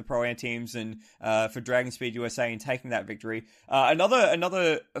the Pro-Am teams and for Dragon Speed USA in taking that victory.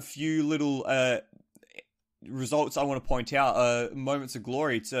 Another few little results I want to point out, moments of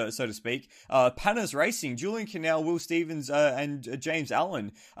glory, so to speak. Panas Racing, Julian Canal, Will Stevens, and James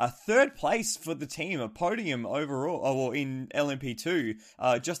Allen. Third place for the team, a podium overall, in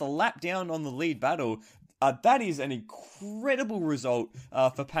LMP2, just a lap down on the lead battle. That is an incredible result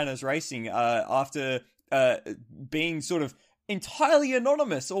for Panas Racing after being sort of entirely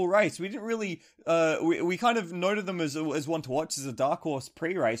anonymous all race. We didn't really we kind of noted them as one to watch as a dark horse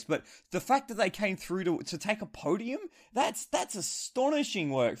pre-race, but the fact that they came through to take a podium, that's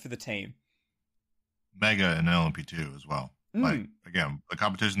astonishing work for the team. Mega in LMP2 as well. Like, again, the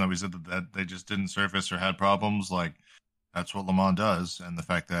competition that we said that they just didn't surface or had problems, like that's what Le Mans does. And the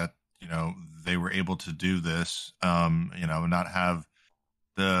fact that they were able to do this, not have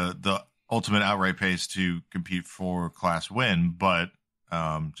the ultimate outright pace to compete for class win, but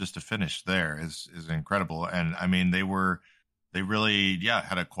just to finish there is incredible. And I mean, they really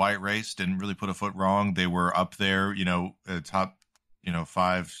had a quiet race, didn't really put a foot wrong. They were up there, top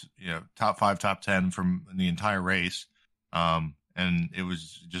 5, top 5, top 10 from the entire race. And it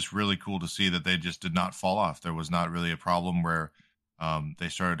was just really cool to see that they just did not fall off. There was not really a problem where they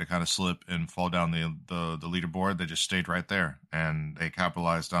started to kind of slip and fall down the leaderboard. They just stayed right there, and they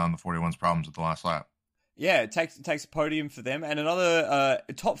capitalized on the 41's problems at the last lap. Yeah, it takes a podium for them, and another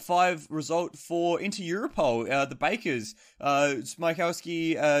top 5 result for Inter Europol, the Bakers,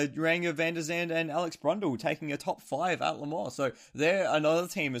 Smikowski, Ranger van der Zand, and Alex Brundle taking a top 5 at Le Mans. So they're another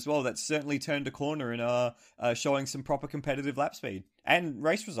team as well that's certainly turned a corner and are showing some proper competitive lap speed and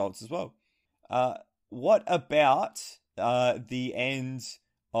race results as well. What about the end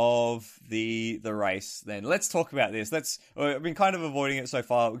of the race then? Let's talk about this. I've been kind of avoiding it so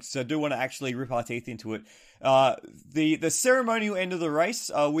far, so I do want to actually rip our teeth into it. The ceremonial end of the race,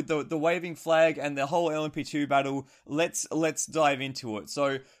 with the waving flag and the whole LMP2 battle. Let's dive into it.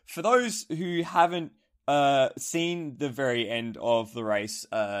 So for those who haven't seen the very end of the race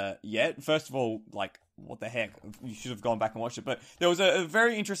yet, first of all, like, what the heck? You should have gone back and watched it. But there was a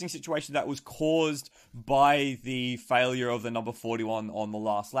very interesting situation that was caused by the failure of the number 41 on the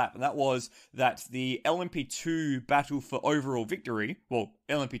last lap. And that was that the LMP2 battle for overall victory, well,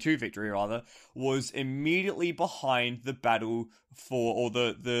 LMP2 victory rather, was immediately behind the battle for, or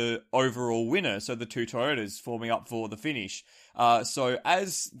the overall winner. So the two Toyotas forming up for the finish. So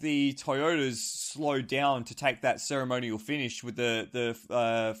as the Toyotas slowed down to take that ceremonial finish with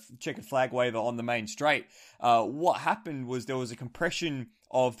the checkered flag waver on the main straight, what happened was there was a compression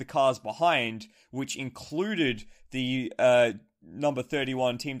of the cars behind, which included the number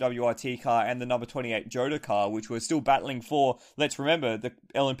 31 Team WRT car and the number 28 Jota car, which were still battling for, let's remember, the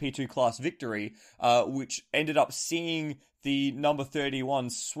LMP2 class victory, which ended up seeing the number 31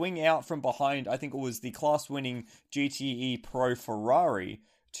 swing out from behind, I think it was the class-winning GTE-Pro Ferrari,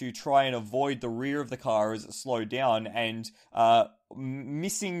 to try and avoid the rear of the car as it slowed down, and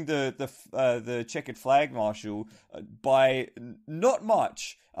missing the checkered flag marshal by not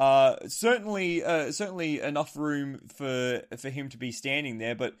much. Certainly enough room for him to be standing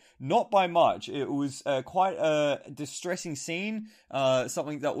there, but not by much. It was quite a distressing scene,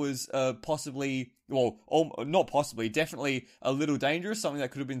 something that was possibly, well, not possibly, definitely a little dangerous, something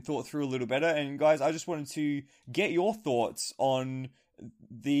that could have been thought through a little better. And guys, I just wanted to get your thoughts on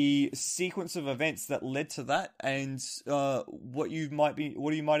the sequence of events that led to that, and what you might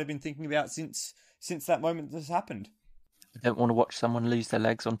have been thinking about since that moment has happened. I don't want to watch someone lose their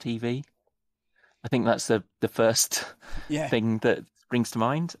legs on TV. I think that's the first thing that springs to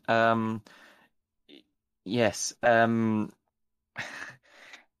mind. Yes. I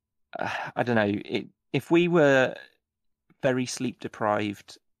don't know. If we were very sleep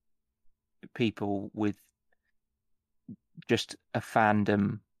deprived people with just a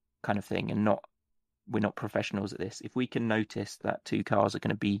fandom kind of thing, and we're not professionals at this, if we can notice that two cars are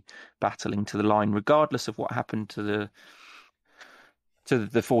going to be battling to the line, regardless of what happened to the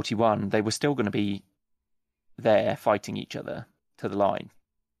 41, they were still going to be there fighting each other to the line.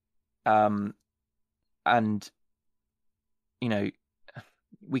 And you know,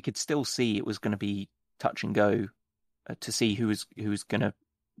 we could still see it was going to be touch and go to see who was going to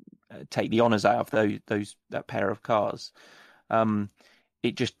take the honours out of that pair of cars.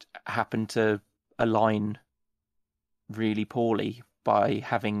 It just happened to align really poorly by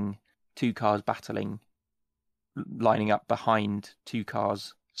having two cars battling, lining up behind two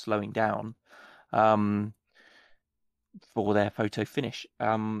cars slowing down for their photo finish.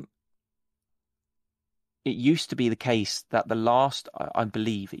 It used to be the case that the last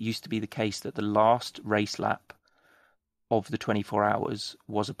race lap of the 24 hours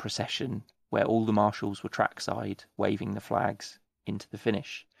was a procession where all the marshals were trackside waving the flags into the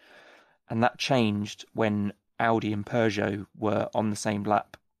finish. And that changed when Audi and Peugeot were on the same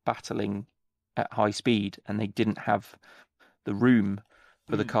lap battling at high speed, and they didn't have the room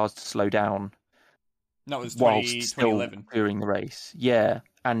for the cars to slow down. That was whilst 2011. Still during the race. Yeah.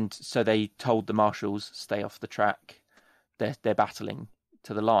 And so they told the marshals, stay off the track. They're battling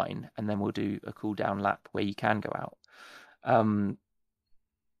to the line, and then we'll do a cool down lap where you can go out.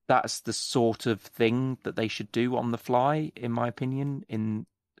 That's the sort of thing that they should do on the fly, in my opinion, in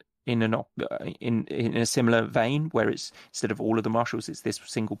a similar vein, where it's instead of all of the marshals, it's this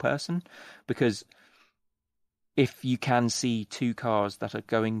single person. Because if you can see two cars that are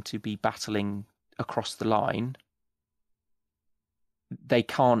going to be battling across the line, they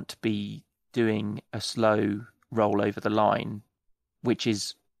can't be doing a slow roll over the line, which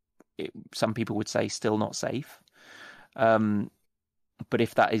is, some people would say, still not safe. But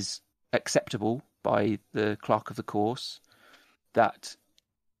if that is acceptable by the clerk of the course, that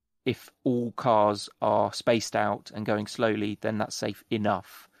if all cars are spaced out and going slowly, then that's safe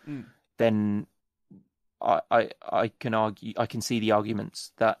enough. Then I can argue, I can see the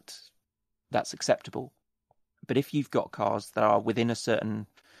arguments that that's acceptable. But if you've got cars that are within a certain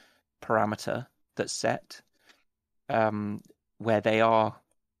parameter that's set, where they are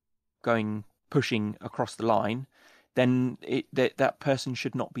going pushing across the line, then that person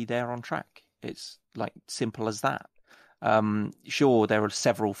should not be there on track. It's like simple as that. Sure, there are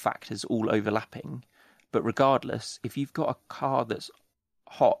several factors all overlapping, but regardless, if you've got a car that's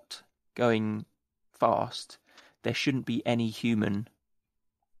hot, going fast, there shouldn't be any human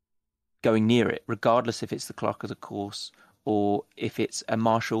going near it, regardless if it's the clock of the course or if it's a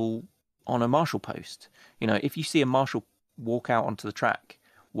marshal on a marshal post. If you see a marshal walk out onto the track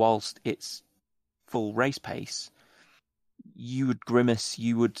whilst it's full race pace, you would grimace,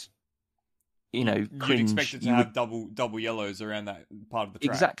 you would, cringe. You'd expect it to have double yellows around that part of the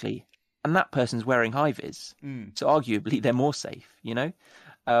track. Exactly. And that person's wearing high-vis. So arguably they're more safe,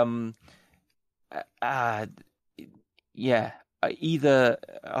 yeah. Either,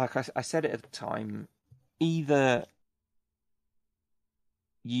 like I said it at the time, either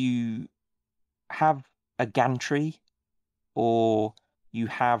you have a gantry or you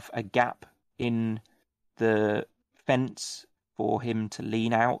have a gap in the fence for him to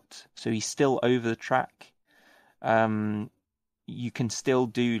lean out, so he's still over the track. You can still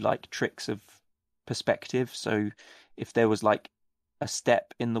do like tricks of perspective. So if there was like a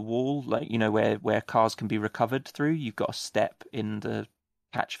step in the wall, like, where cars can be recovered through, you've got a step in the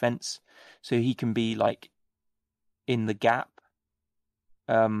catch fence, so he can be like in the gap.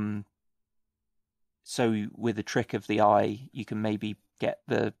 So with a trick of the eye, you can maybe get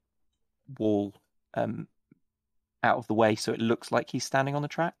the wall out of the way so it looks like he's standing on the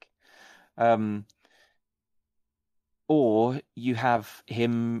track. Or you have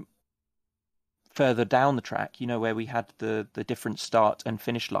him further down the track, where we had the different start and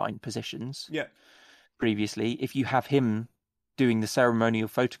finish line positions previously. If you have him doing the ceremonial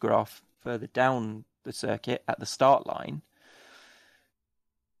photograph further down the circuit at the start line,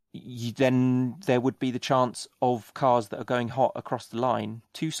 then there would be the chance of cars that are going hot across the line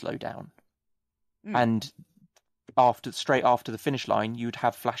to slow down. And straight after the finish line, you would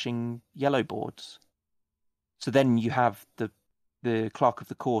have flashing yellow boards. So then you have the clerk of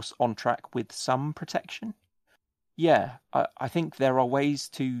the course on track with some protection. Yeah, I think there are ways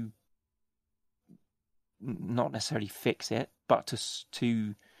to not necessarily fix it, but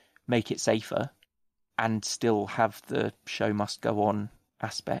to make it safer and still have the show must go on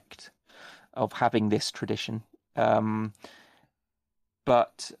aspect of having this tradition. But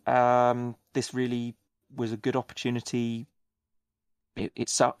this really was a good opportunity. It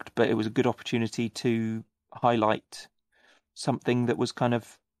sucked, but it was a good opportunity to highlight something that was kind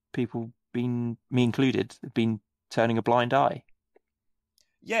of people, me included, been turning a blind eye.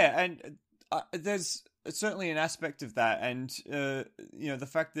 Yeah, and there's certainly an aspect of that, and the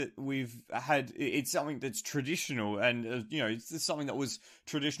fact that we've had it's something that's traditional, and it's something that was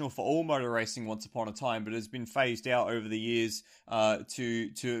traditional for all motor racing once upon a time, but has been phased out over the years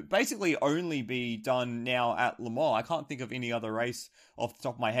to basically only be done now at Le Mans. I can't think of any other race off the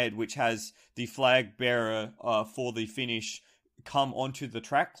top of my head which has the flag bearer for the finish come onto the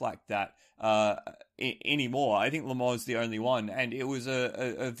track like that anymore. I think Le Mans is the only one, and it was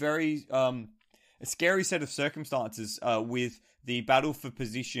a very a scary set of circumstances with the battle for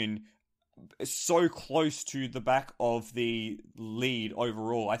position so close to the back of the lead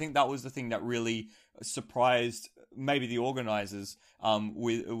overall. I think that was the thing that really surprised maybe the organizers.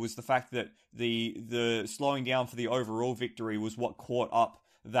 Was the fact that the slowing down for the overall victory was what caught up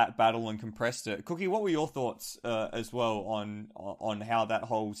that battle and compressed it. Cookie, what were your thoughts as well on how that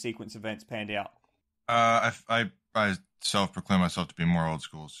whole sequence of events panned out? I self-proclaim myself to be more old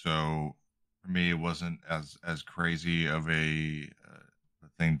school, so for me it wasn't as crazy of a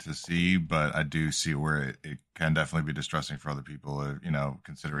thing to see, but I do see where it can definitely be distressing for other people,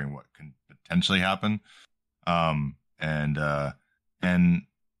 considering what can potentially happen. And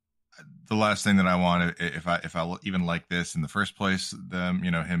the last thing that I want, if I even like this in the first place, them,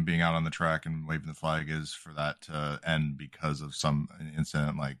 him being out on the track and waving the flag, is for that to end because of some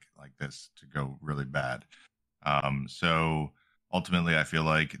incident like this to go really bad. So ultimately, I feel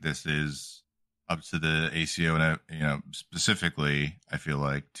like this is up to the ACO, and specifically, I feel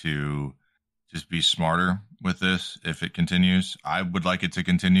like to just be smarter with this if it continues. I would like it to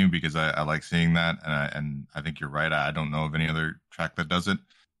continue because I like seeing that, and I think you're right. I don't know of any other track that does it.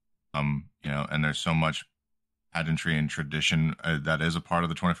 And there's so much pageantry and tradition that is a part of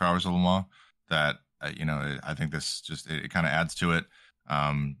the 24 Hours of Le Mans that I think this just it kind of adds to it.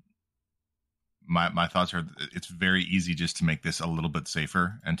 My thoughts are it's very easy just to make this a little bit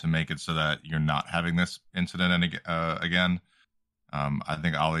safer and to make it so that you're not having this incident again. I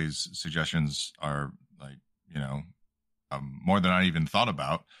think Ollie's suggestions are more than I even thought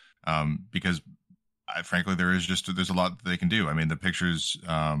about, because frankly there's a lot that they can do. I mean, the pictures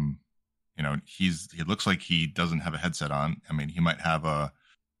he looks like he doesn't have a headset on. I mean, he might have a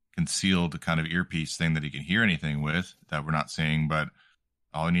concealed kind of earpiece thing that he can hear anything with that we're not seeing, but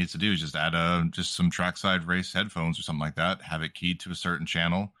all he needs to do is just add just some trackside race headphones or something like that, have it keyed to a certain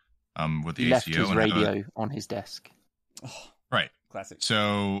channel with the he left ACO his radio on his desk. Right. Classic.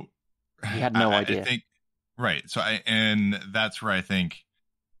 So he had no idea. I think, right. So and that's where I think,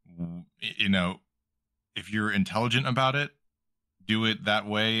 if you're intelligent about it, do it that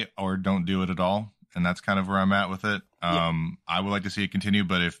way or don't do it at all. And that's kind of where I'm at with it. I would like to see it continue,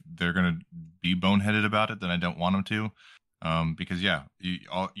 but if they're going to be boneheaded about it, then I don't want them to. Because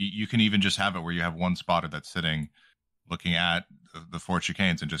you can even just have it where you have one spotter that's sitting looking at the four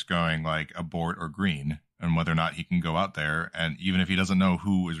chicanes and just going like abort or green, and whether or not he can go out there. And even if he doesn't know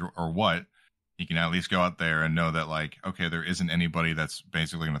who is or what, he can at least go out there and know that, like, okay, there isn't anybody that's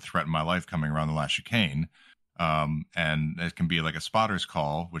basically going to threaten my life coming around the last chicane. And it can be like a spotter's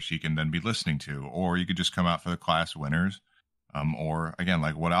call, which he can then be listening to, or you could just come out for the class winners. Or again,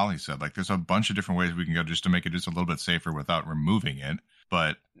 like what Ollie said, like there's a bunch of different ways we can go just to make it just a little bit safer without removing it.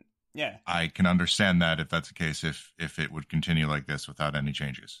 But yeah, I can understand that if that's the case, if it would continue like this without any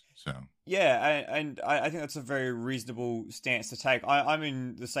changes. So yeah, and I think that's a very reasonable stance to take. I'm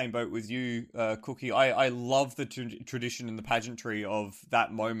in the same boat with you, Cookie. I love the tradition and the pageantry of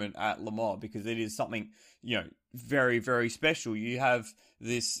that moment at Le Mans, because it is something, very, very special. You have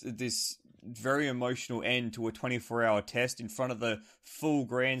this very emotional end to a 24-hour test in front of the full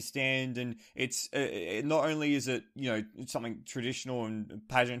grandstand, and it's not only is it something traditional and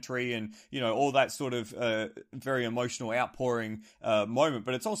pageantry and all that sort of very emotional outpouring moment,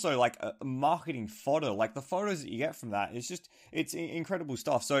 but it's also like a marketing fodder. Like the photos that you get from that, it's incredible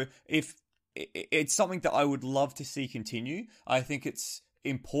stuff. So if it's something that I would love to see continue, I think it's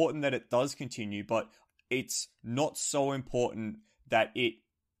important that it does continue, but it's not so important that it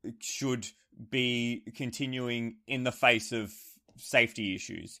should be continuing in the face of safety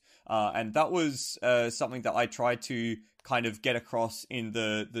issues. And that was something that I tried to kind of get across in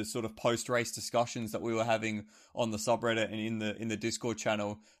the sort of post-race discussions that we were having on the subreddit and in the Discord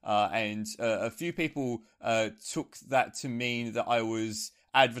channel. And a few people took that to mean that I was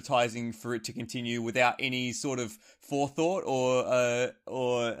advertising for it to continue without any sort of forethought or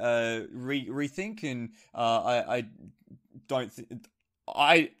rethink. And I don't think...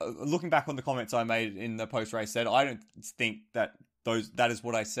 looking back on the comments I made in the post-race said, I don't think that is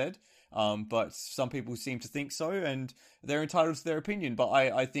what I said. But some people seem to think so, and they're entitled to their opinion. But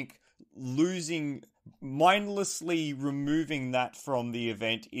I think mindlessly removing that from the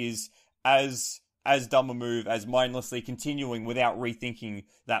event is as dumb a move as mindlessly continuing without rethinking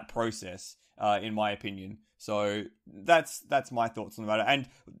that process, in my opinion. So that's my thoughts on the matter. And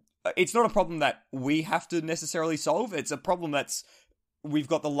it's not a problem that we have to necessarily solve. It's a problem we've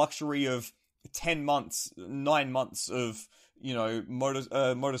got the luxury of 10 months, 9 months of,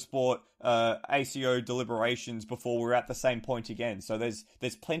 motorsport, ACO deliberations before we're at the same point again. So there's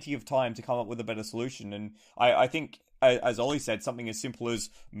plenty of time to come up with a better solution. And I think, as Ollie said, something as simple as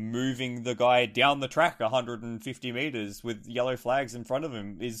moving the guy down the track 150 meters with yellow flags in front of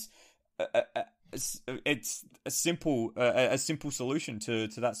him is it's a simple solution to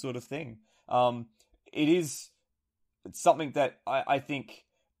that sort of thing. It's something that I think,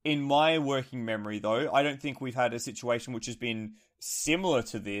 in my working memory, though, I don't think we've had a situation which has been similar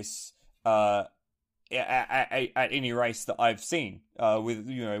to this at any race that I've seen, with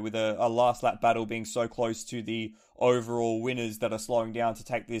a last lap battle being so close to the overall winners that are slowing down to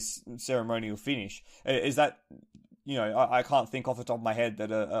take this ceremonial finish. Is that, I can't think off the top of my head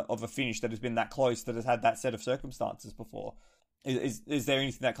that of a finish that has been that close that has had that set of circumstances before. Is there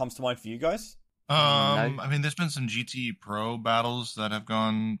anything that comes to mind for you guys? No. I mean, there's been some GTE-Pro battles that have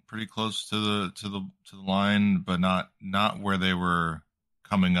gone pretty close to the line, but not where they were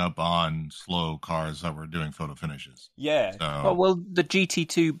coming up on slow cars that were doing photo finishes. Yeah. So, well, the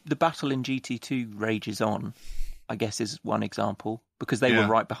battle in GT2 rages on, I guess, is one example, because they were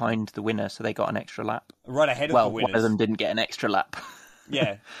right behind the winner, so they got an extra lap. Right ahead of the winners. One of them didn't get an extra lap.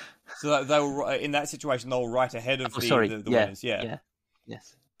 Yeah. So they were in that situation. They were right ahead of the winners. Yeah.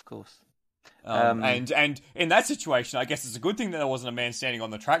 Yes, of course. And in that situation, I guess it's a good thing that there wasn't a man standing on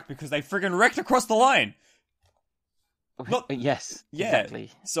the track, because they friggin' wrecked across the line. Yes, yeah.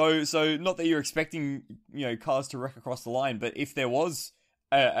 Exactly. So not that you're expecting cars to wreck across the line, but if there was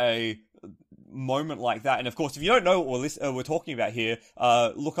a moment like that, and of course, if you don't know what we're talking about here,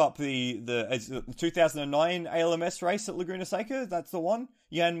 look up the 2009 ALMS race at Laguna Seca. That's the one.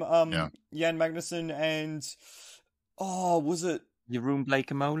 Jan Magnussen and was it Jeroen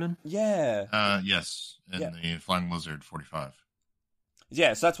Bleekemolen? Yeah. Yes, in the Flying Lizard 45.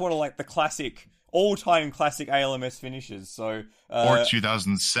 Yeah, so that's one of like the classic, all-time classic ALMS finishes. So or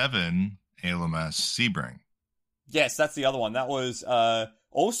 2007 ALMS Sebring. Yes, that's the other one. That was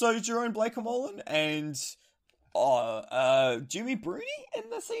also Jerome Blake-Mullen and Jimmy Bruni in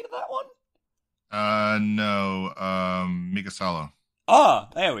the seat of that one. No, Mika Salo. Ah,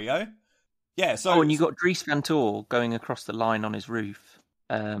 there we go. Yeah, so... and you got Dries Van Tor going across the line on his roof.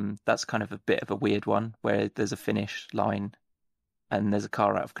 That's kind of a bit of a weird one, where there's a finish line and there's a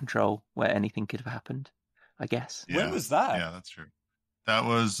car out of control where anything could have happened, I guess. Yeah. When was that? Yeah, that's true. That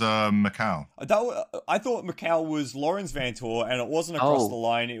was Macau. I thought Macau was Lawrence Van Tor, and it wasn't across the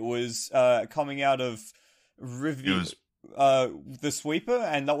line. It was coming out of Review, the sweeper,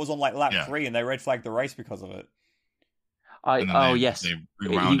 and that was on like lap 3, and they red flagged the race because of it. Yes. They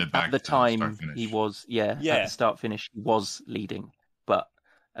rewound it back at the to time start finish. he was at the start finish he was leading, but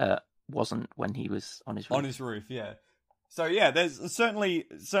wasn't when he was on his roof. On his roof, yeah. So yeah, there's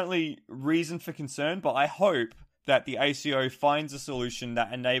certainly reason for concern, but I hope that the ACO finds a solution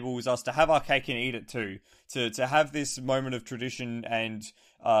that enables us to have our cake and eat it too, to have this moment of tradition and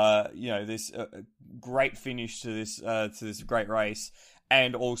this great finish to this great race,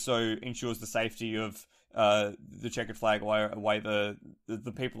 and also ensures the safety of the checkered flag away the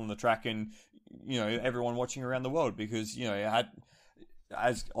people on the track and everyone watching around the world, because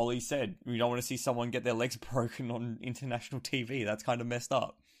as Ollie said, we don't want to see someone get their legs broken on international TV. That's kind of messed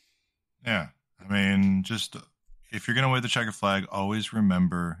up. Yeah, I mean, just if you're going to wave the checkered flag, always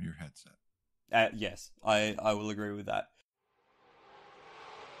remember your headset. Yes, I will agree with that.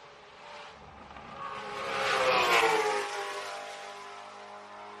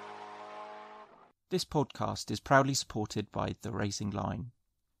 This podcast is proudly supported by The Racing Line.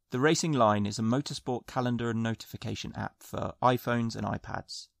 The Racing Line is a motorsport calendar and notification app for iPhones and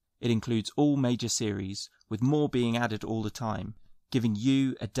iPads. It includes all major series, with more being added all the time, giving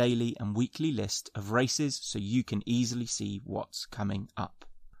you a daily and weekly list of races so you can easily see what's coming up.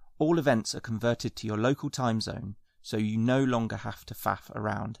 All events are converted to your local time zone, so you no longer have to faff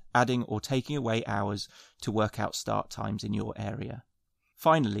around, adding or taking away hours to work out start times in your area.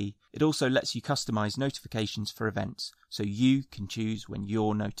 Finally, it also lets you customize notifications for events, so you can choose when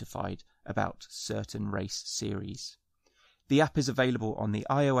you're notified about certain race series. The app is available on the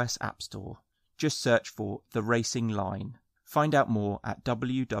iOS App Store. Just search for The Racing Line. Find out more at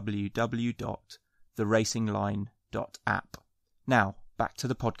www.theracingline.app. Now, back to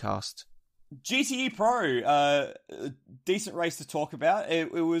the podcast. GTE-Pro, decent race to talk about.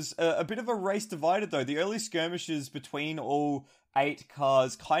 It was a bit of a race divided, though. The early skirmishes between all 8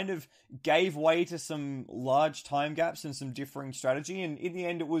 cars kind of gave way to some large time gaps and some differing strategy, and in the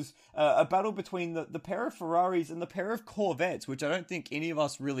end it was a battle between the pair of Ferraris and the pair of Corvettes, which I don't think any of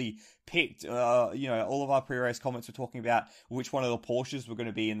us really picked. All of our pre-race comments were talking about which one of the Porsches were going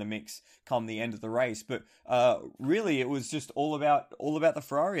to be in the mix come the end of the race, but really it was just all about the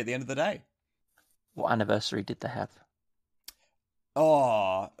Ferrari at the end of the day. What anniversary did they have?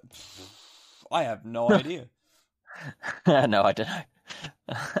 Oh, I have no idea. No, I don't know.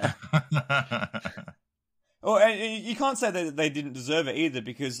 Oh, and you can't say that they didn't deserve it either,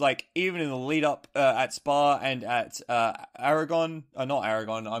 because like even in the lead up at Spa and at Aragon, not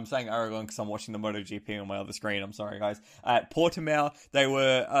Aragon, I'm saying Aragon because I'm watching the MotoGP on my other screen. I'm sorry, guys. At Portimao, they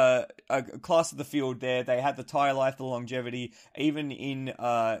were a class of the field there. They had the tyre life, the longevity, even in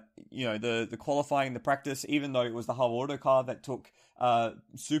the qualifying, the practice. Even though it was the Hub Auto car that took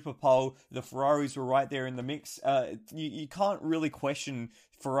Super Pole, the Ferraris were right there in the mix. You can't really question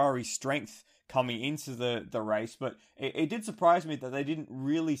Ferrari's strength coming into the race, but it did surprise me that they didn't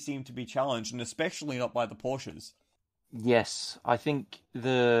really seem to be challenged, and especially not by the Porsches. Yes, I think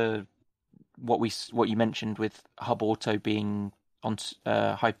what you mentioned with Hub Auto being on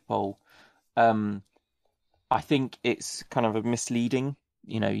Hyperpole, I think it's kind of a misleading.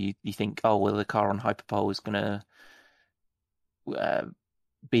 You think, oh well, the car on Hyperpole is going to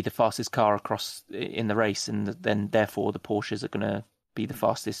be the fastest car across in the race, and then therefore the Porsches are going to be the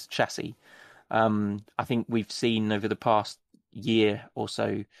fastest chassis. I think we've seen over the past year or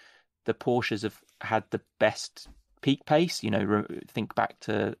so, the Porsches have had the best peak pace. Think back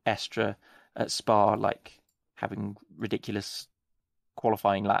to Estra at Spa, like having ridiculous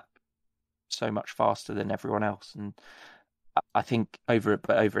qualifying lap, so much faster than everyone else. And I think over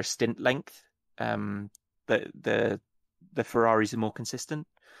a stint length, the Ferraris are more consistent.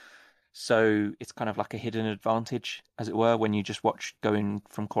 So it's kind of like a hidden advantage, as it were, when you just watch going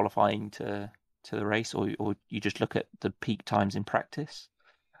from qualifying to the race, or you just look at the peak times in practice.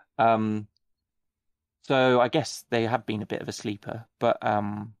 So I guess they have been a bit of a sleeper, but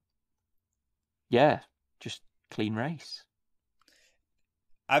just clean race.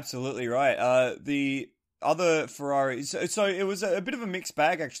 Absolutely right. The other Ferrari, so it was a bit of a mixed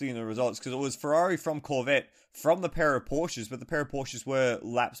bag actually in the results, because it was Ferrari from Corvette from the pair of Porsches, but the pair of Porsches were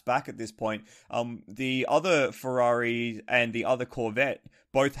laps back at this point. The other Ferrari and the other Corvette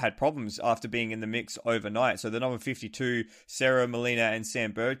both had problems after being in the mix overnight. So the number 52 Sarah Molina and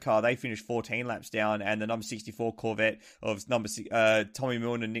Sam Bird car, they finished 14 laps down, and the number 64 Corvette of Tommy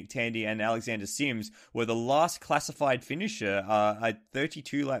Milner, Nick Tandy, and Alexander Sims were the last classified finisher at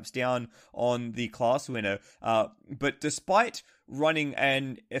 32 laps down on the class winner. But despite running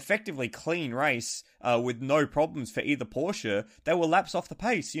an effectively clean race with no problems for either Porsche, they were laps off the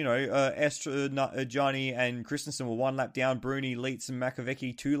pace. You know, Gianni and Christensen were 1 lap down, Bruni, Leitz, and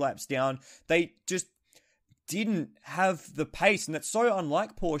Makoviecki 2 laps down. They just didn't have the pace, and that's so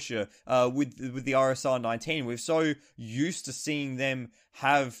unlike Porsche with the RSR 19. We're so used to seeing them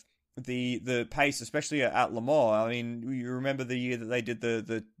have the pace, especially at Le Mans. I mean, you remember the year that they did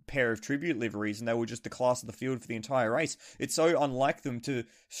the pair of tribute liveries, and they were just the class of the field for the entire race. It's so unlike them to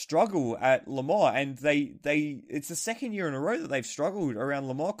struggle at Le Mans, and it's the second year in a row that they've struggled around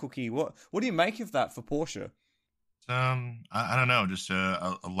Le Mans. Cookie, what do you make of that for Porsche? I don't know, just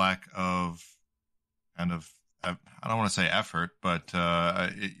a lack of kind of, I don't want to say effort, but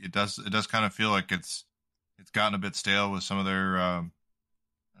it does kind of feel like it's gotten a bit stale with some of their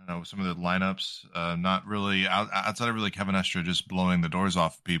some of the lineups, not really outside of really Kevin Estre just blowing the doors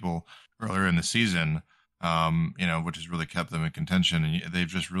off people earlier in the season, which has really kept them in contention. And they've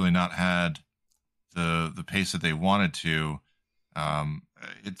just really not had the pace that they wanted to.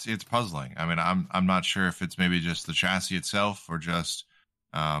 It's puzzling. I mean, I'm not sure if it's maybe just the chassis itself or just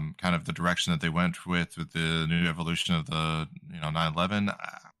kind of the direction that they went with the new evolution of the 911.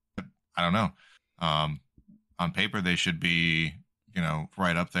 I don't know. On paper, they should be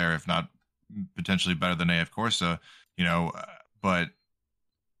right up there, if not potentially better than AF Corse, but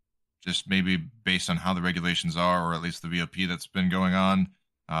just maybe based on how the regulations are, or at least the VOP that's been going on,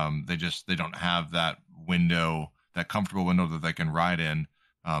 they don't have that window, that comfortable window that they can ride in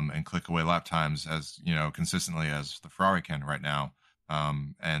and click away lap times as consistently as the Ferrari can right now,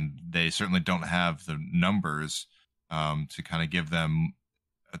 and they certainly don't have the numbers to kind of give them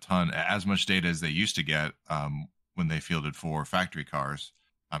as much data as they used to get when they fielded 4 factory cars,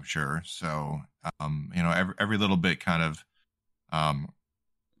 I'm sure. So, every little bit kind of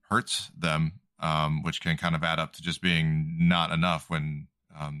hurts them, which can kind of add up to just being not enough when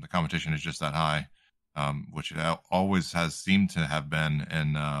the competition is just that high, which it always has seemed to have been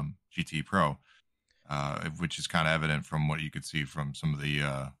in GTE-Pro, which is kind of evident from what you could see from some of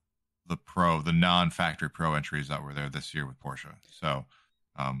the non-factory pro entries that were there this year with Porsche. So,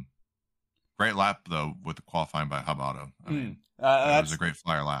 great lap though with the qualifying by Hub Auto. I mean, it was a great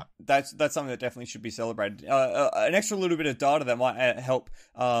flyer lap. That's something that definitely should be celebrated. An extra little bit of data that might help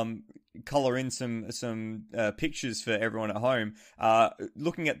color in some pictures for everyone at home.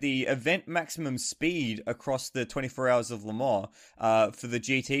 Looking at the event maximum speed across the 24 hours of Le Mans for the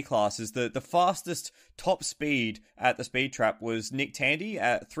GT classes, the fastest top speed at the speed trap was Nick Tandy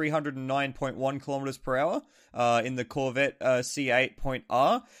at 309.1 kilometers per hour in the Corvette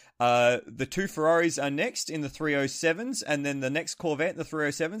C8.R. The 2 Ferraris are next in the 307s, and then the next Corvette in the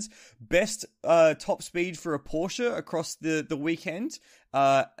 307s. Best top speed for a Porsche across the weekend.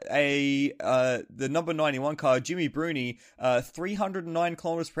 The number 91 car, Jimmy Bruni, 309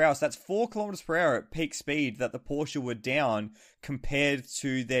 kilometers per hour. So that's 4 kilometers per hour at peak speed that the Porsche were down compared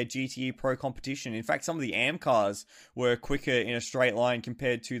to their GTE-Pro competition. In fact, some of the Am cars were quicker in a straight line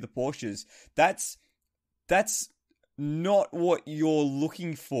compared to the Porsches. That's not what you're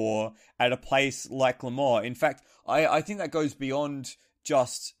looking for at a place like Le Mans. In fact, I think that goes beyond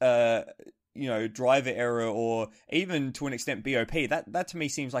just driver error, or even to an extent BOP. That to me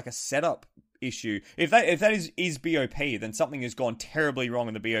seems like a setup issue. If that is BOP, then something has gone terribly wrong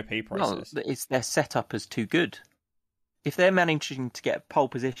in the BOP process. No, it's their setup as too good. If they're managing to get pole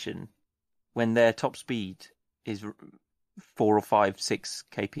position when their top speed is 4 or 5, 6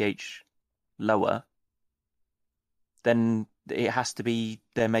 kph lower, then it has to be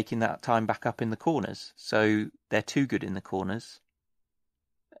they're making that time back up in the corners. So they're too good in the corners.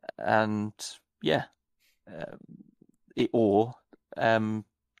 And yeah,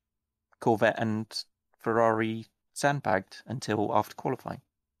 Corvette and Ferrari sandbagged until after qualifying.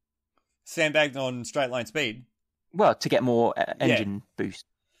 Sandbagged on straight line speed? Well, to get more engine boost.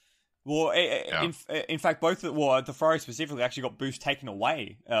 Well, in fact, the Ferrari specifically actually got boost taken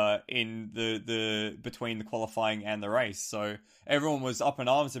away in the between the qualifying and the race. So everyone was up in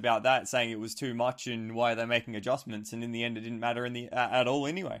arms about that, saying it was too much and why they're making adjustments. And in the end, it didn't matter at all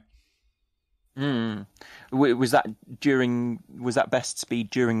anyway. Mm. Was that best speed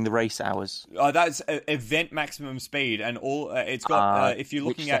during the race hours? That's event maximum speed, and all it's got. If you're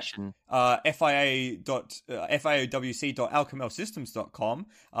looking at fiawc.alchemylsystems.com,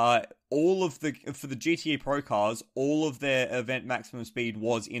 all of for the GTE-Pro cars, all of their event maximum speed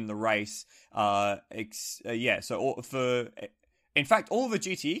was in the race. In fact, all of the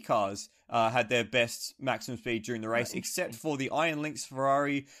GTE cars had their best maximum speed during the race, except for the Iron Lynx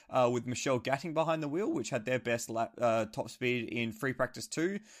Ferrari with Michelle Gatting behind the wheel, which had their best top speed in Free Practice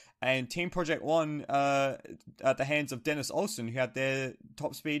 2, and Team Project 1 at the hands of Dennis Olsen, who had their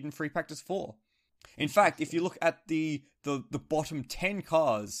top speed in Free Practice 4. In fact, if you look at the bottom 10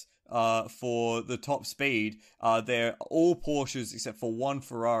 cars for the top speed, they're all Porsches except for one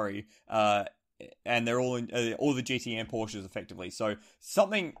Ferrari, and they're all in all the GTE-Am Porsches effectively. So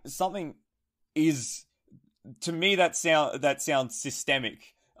something is, to me, that sounds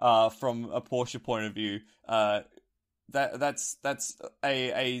systemic from a Porsche point of view. That's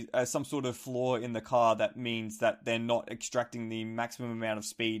a some sort of flaw in the car that means that they're not extracting the maximum amount of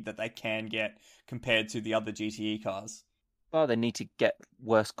speed that they can get compared to the other GTE cars. Well, they need to get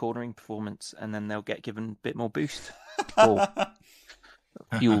worse cornering performance, and then they'll get given a bit more boost or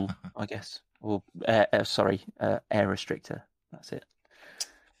fuel, I guess. Or air restrictor. That's it.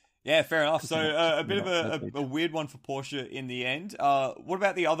 Yeah, fair enough. So a bit of a weird one for Porsche in the end. What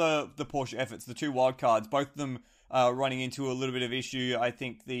about the Porsche efforts, the two wildcards? Both of them running into a little bit of issue. I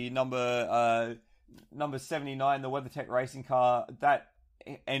think the number 79, the WeatherTech racing car, that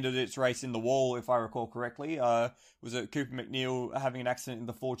ended its race in the wall, if I recall correctly. Was it Cooper McNeil having an accident in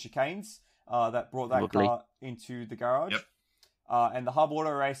the Ford chicanes that brought that car into the garage? Yep. And the Hub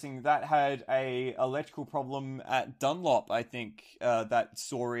Auto Racing, that had a electrical problem at Dunlop, I think, that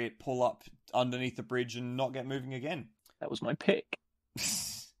saw it pull up underneath the bridge and not get moving again. That was my pick.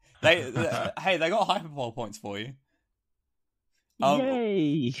 Hey, they got hyperpole points for you.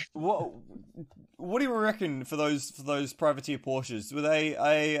 Yay! What do you reckon for those privateer Porsches? Were they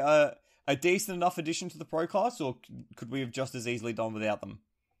a decent enough addition to the Pro class, or could we have just as easily done without them?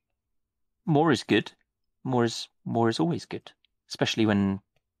 More is good. More is always good, especially when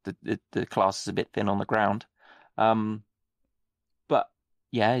the class is a bit thin on the ground. But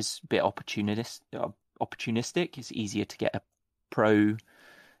yeah, it's a bit opportunistic. It's easier to get a Pro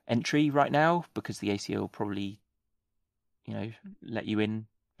entry right now because the ACO will probably, let you in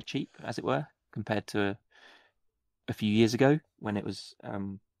cheap, as it were, compared to a few years ago when it was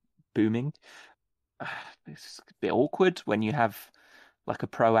booming. It's a bit awkward when you have like a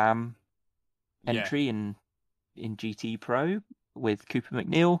Pro-Am entry in GTE-Pro with Cooper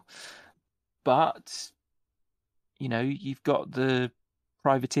McNeil, but you've got the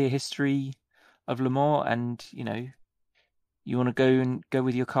privateer history of Le Mans, and you want to go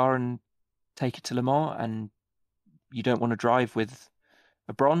with your car and take it to Le Mans, and you don't want to drive with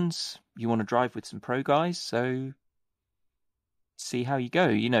a bronze, you want to drive with some pro guys, so see how you go.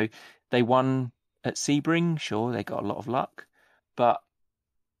 They won at Sebring, sure, they got a lot of luck, but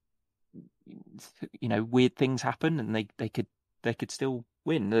weird things happen, and they could still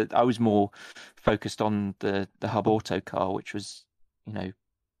win. I was more focused on the Hub Auto car, which was a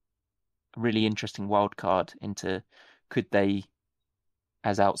really interesting wild card into, could they,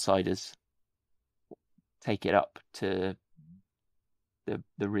 as outsiders, take it up to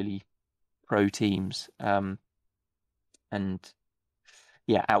the really pro teams, and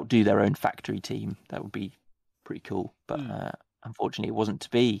outdo their own factory team. That would be pretty cool, but unfortunately it wasn't to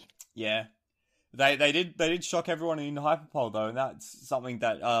be. Yeah, they did shock everyone in Hyperpole though, and that's something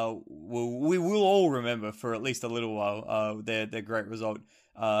that we will all remember for at least a little while. Their great result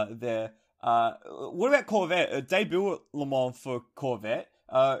there. What about Corvette? A debut at Le Mans for Corvette.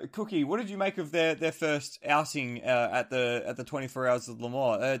 Cookie, what did you make of their first outing at the 24 Hours of Le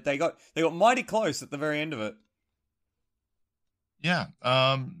Mans? They got mighty close at the very end of it. Yeah,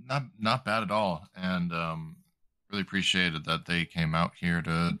 not bad at all, and really appreciated that they came out here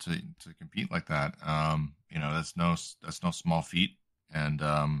to compete like that. That's no small feat, and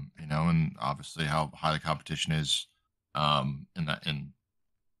and obviously how high the competition is in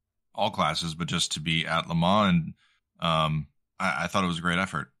all classes, but just to be at Le Mans, and I thought it was a great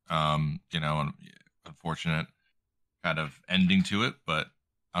effort. And unfortunate kind of ending to it, but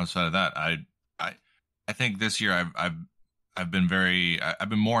outside of that, I think this year I've been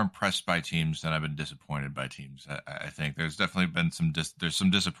more impressed by teams than I've been disappointed by teams. I think there's definitely been some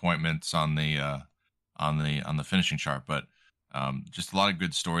disappointments on the finishing chart, but just a lot of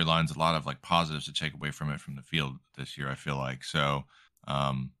good storylines, a lot of like positives to take away from it from the field this year. I feel like so.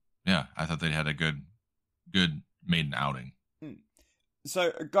 I thought they had a good maiden outing.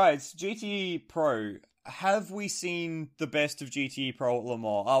 So, guys, GTE Pro, have we seen the best of GTE Pro at Le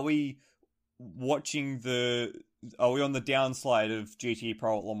Mans? Are we on the downslide of GTE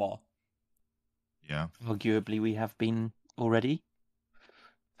Pro at Le Mans? Yeah. Arguably, we have been already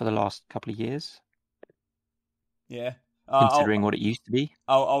for the last couple of years. Yeah. Considering what it used to be.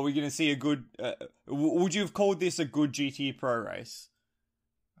 Are we going to see a good... would you have called this a good GTE Pro race?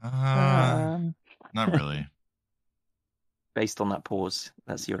 Not really. Based on that pause,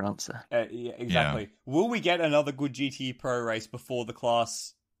 that's your answer. Yeah, exactly. Yeah. Will we get another good GTE Pro race before the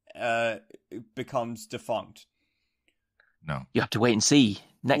class becomes defunct? No. You have to wait and see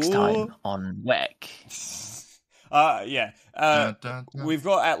next time on WEC. Yeah. We've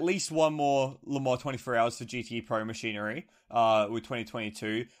got at least one more Le Mans 24 hours for GTE Pro machinery with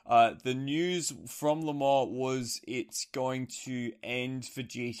 2022. The news from Le Mans was it's going to end for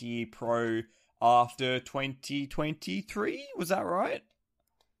GTE Pro after 2023. Was that right?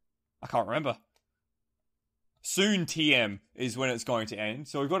 I can't remember. Soon TM is when it's going to end.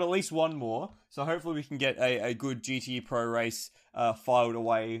 So we've got at least one more. So hopefully we can get a good GTE Pro race filed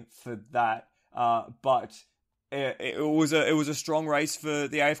away for that. But it was a strong race for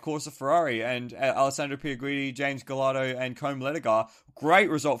the AF Corse Ferrari and Alessandro Piaguidi, James Gallardo, and Combe Ledegar.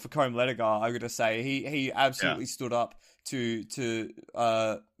 Great result for Combe Ledegar, I got to say. He absolutely stood up to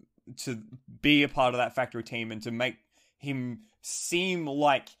be a part of that factory team and to make him seem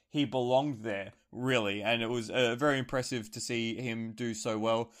like he belonged there, really. And it was very impressive to see him do so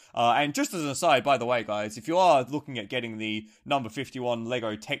well. And just as an aside, by the way, guys, if you are looking at getting the number 51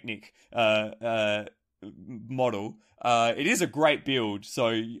 Lego Technic model, it is a great build. So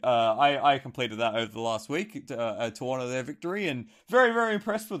I completed that over the last week to honor their victory, and very, very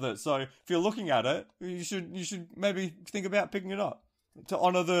impressed with it. So if you're looking at it, you should maybe think about picking it up to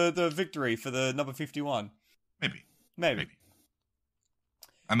honor the victory for the number 51. Maybe.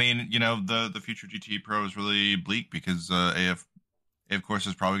 I mean, the future GTE Pro is really bleak because AF Corse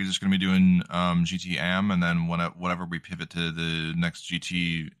is probably just going to be doing GTE-Am, and then whenever we pivot to the next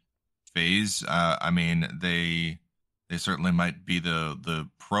GT phase, I mean, they certainly might be the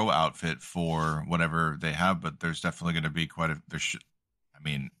pro outfit for whatever they have, but there's definitely going to be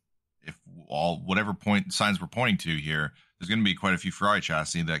if whatever signs we're pointing to here, there's going to be quite a few Ferrari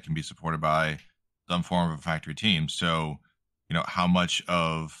chassis that can be supported by some form of a factory team. So, how much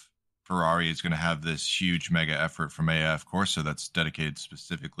of Ferrari is going to have this huge mega effort from AF Corse that's dedicated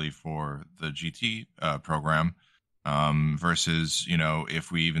specifically for the GT program versus,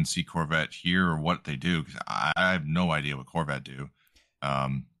 if we even see Corvette here or what they do, because I have no idea what Corvette do.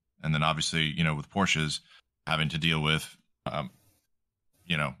 And then obviously, with Porsches having to deal with,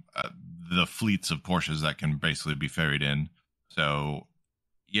 the fleets of Porsches that can basically be ferried in. So,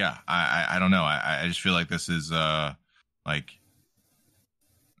 yeah, I don't know. I just feel like this is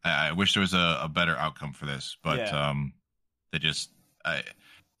I wish there was a better outcome for this, but they just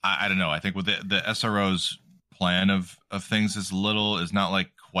I don't know. I think with the SRO's plan of things is not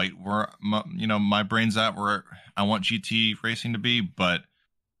like quite where my brain's at where I want GT racing to be, but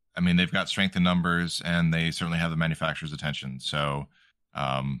I mean they've got strength in numbers and they certainly have the manufacturer's attention. So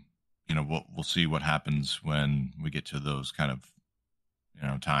we'll see what happens when we get to those kind of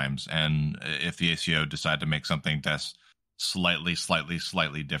times, and if the ACO decide to make something that's slightly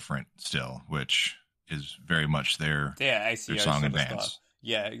different still, which is very much their song and dance.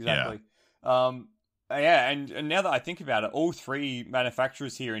 Yeah, exactly. Yeah. And now that I think about it, all three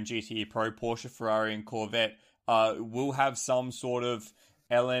manufacturers here in GTE Pro, Porsche, Ferrari, and Corvette, will have some sort of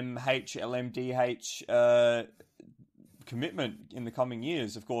LMH, LMDH commitment in the coming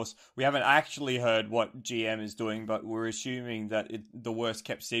years. Of course, we haven't actually heard what GM is doing, but we're assuming that the worst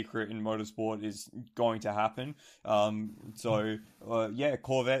kept secret in motorsport is going to happen. Corvette,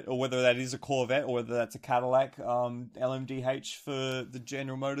 or whether that is a Corvette or whether that's a Cadillac, LMDH for the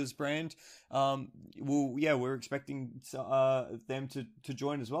General Motors brand. We're expecting them to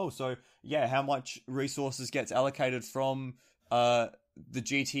join as well. So how much resources gets allocated from the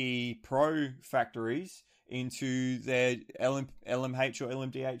GT Pro factories into their LMH or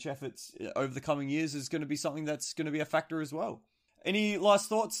LMDH efforts over the coming years is going to be something that's going to be a factor as well. Any last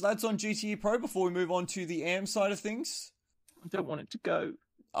thoughts, lads, on GTE Pro before we move on to the AM side of things? I don't want it to go.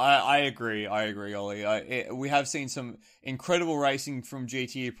 I agree, Ollie. We have seen some incredible racing from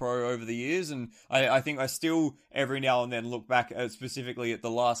GTE Pro over the years, and I think I still every now and then look back specifically at the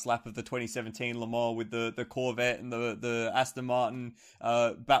last lap of the 2017 Le Mans with the Corvette and the Aston Martin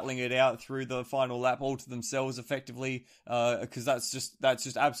battling it out through the final lap all to themselves effectively, because that's just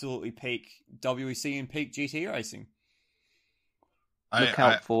absolutely peak WEC and peak GT racing. Look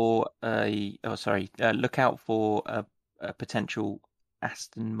out for a potential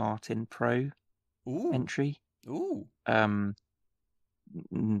Aston Martin Pro Ooh. entry. Ooh. It's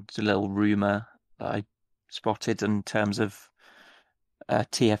a little rumor that I spotted in terms of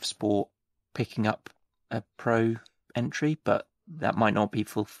TF Sport picking up a Pro entry, but that might not be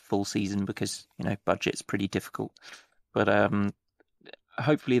full season because budget's pretty difficult. But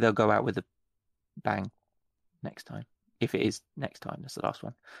hopefully they'll go out with a bang next time. If it is next time, that's the last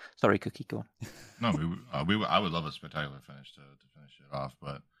one. Sorry, Cookie, go on. No, I would love a spectacular finish to finish it off,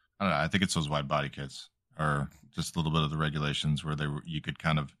 but I don't know. I think it's those wide body kits, or just a little bit of the regulations where you could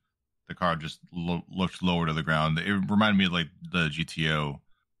kind of, the car just looked lower to the ground. It reminded me of like the GTO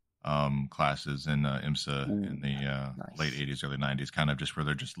classes in IMSA in the nice. late 80s, early 90s, kind of just where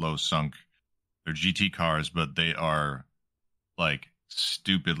they're just low sunk. They're GT cars, but they are like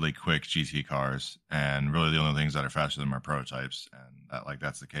stupidly quick GT cars, and really the only things that are faster than them are prototypes, and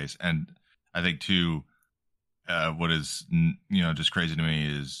that's the case. And I think too, what is just crazy to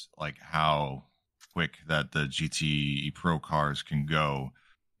me is like how quick that the GTE-Pro cars can go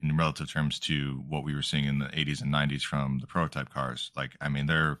in relative terms to what we were seeing in the 80s and 90s from the prototype cars. Like, I mean,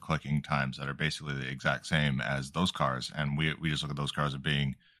 they're clicking times that are basically the exact same as those cars, and we just look at those cars as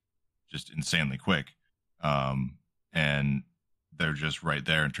being just insanely quick, and they're just right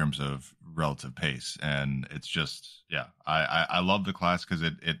there in terms of relative pace. And it's just, yeah, I love the class because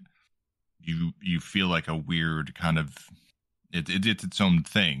you feel like a weird kind of, it's its own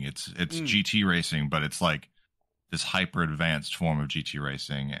thing. It's GT racing, but it's like this hyper advanced form of GT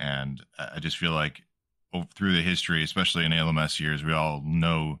racing. And I just feel like through the history, especially in LMS years, we all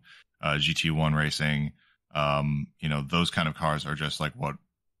know GT1 racing. Those kind of cars are just like what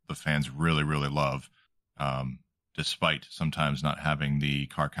the fans really, really love. Despite sometimes not having the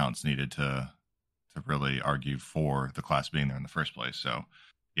car counts needed to really argue for the class being there in the first place. So,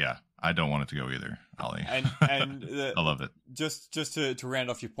 yeah, I don't want it to go either, Ollie. And I love it. Just to round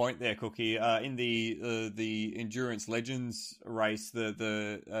off your point there, Cookie, in the Endurance Legends race,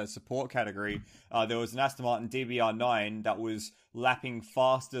 the support category, there was an Aston Martin DBR9 that was lapping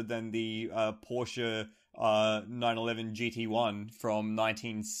faster than the Porsche 911 GT1 from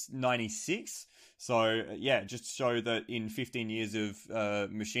 1996. So yeah, just to show that in 15 years of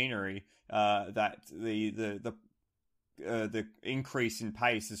machinery, that the increase in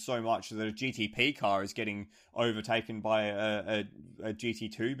pace is so much that a GTP car is getting overtaken by a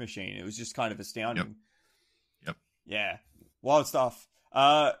GT2 machine. It was just kind of astounding. Yep. Yeah, wild stuff.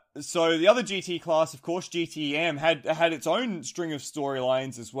 So the other GT class, of course, GTE-Am had its own string of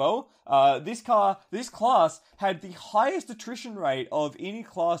storylines as well. This class had the highest attrition rate of any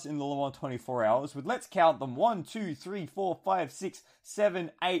class in the Le Mans 24 Hours, with, let's count them, 1, 2, 3, 4, 5, 6,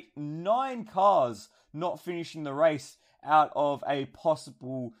 7, 8, 9 cars not finishing the race out of a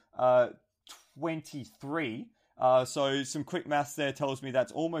possible 23. So some quick maths there tells me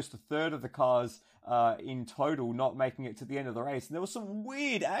that's almost a third of the cars in total not making it to the end of the race. And there were some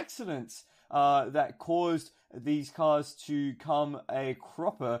weird accidents that caused these cars to come a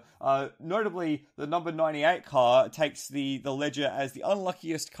cropper. Notably, the number 98 car takes the ledger as the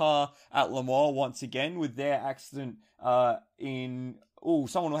unluckiest car at Le Mans once again, with their accident in... Oh,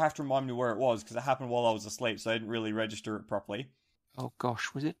 someone will have to remind me where it was, because it happened while I was asleep, so I didn't really register it properly. Oh gosh,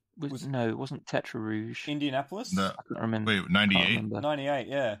 no, it wasn't Tetra Rouge. Indianapolis? I can't remember. Wait, 98? 98,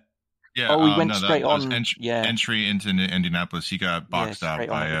 yeah. Yeah. Oh, we went straight on. Entry into Indianapolis. He got boxed out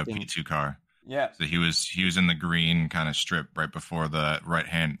by a P2 car. Yeah. So he was in the green kind of strip right before that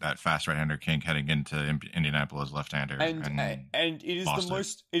fast right-hander kink heading into Indianapolis left-hander. And it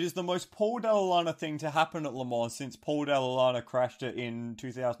is the most Paul Dalla thing to happen at Le Mans since Paul Dalla crashed it in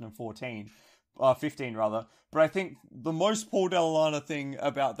 2014. 15 rather. But I think the most Paul Dalla thing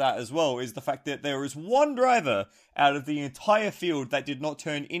about that as well is the fact that there is one driver out of the entire field that did not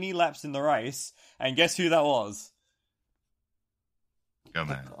turn any laps in the race, and guess who that was? Go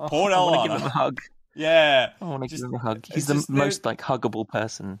man. Paul Dalla. I want to give him a hug. Yeah. I want to give him a hug. He's the most huggable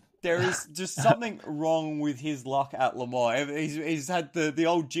person. There is just something wrong with his luck at Le Mans. He's had the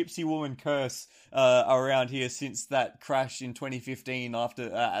old gypsy woman curse around here since that crash in 2015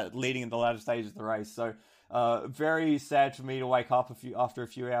 after leading in the latter stage of the race. So very sad for me to wake up after a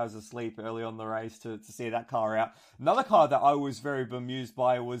few hours of sleep early on the race to see that car out. Another car that I was very bemused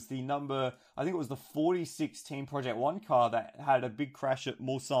by was the number, I think it was the 46 Team Project 1 car that had a big crash at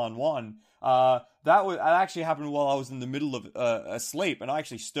Mulsanne 1. That actually happened while I was in the middle of asleep, and I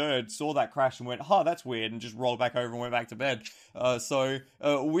actually stirred, saw that crash, and went, "Oh, that's weird," and just rolled back over and went back to bed.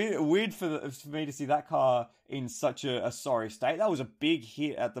 Weird for me to see that car in such a sorry state. That was a big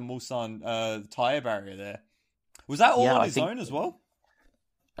hit at the Mulsanne tire barrier there. Was that all on its own as well?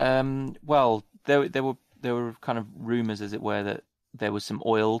 Well, there were kind of rumors, as it were, that there was some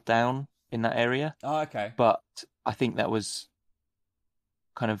oil down in that area. Oh, okay. But I think that was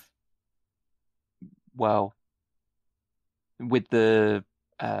kind of, well, with the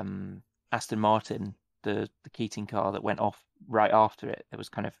Aston Martin, the Keating car that went off right after it, it was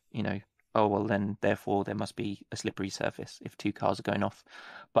kind of, oh, well, then therefore there must be a slippery surface if two cars are going off.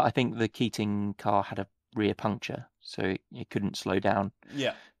 But I think the Keating car had a rear puncture, so it couldn't slow down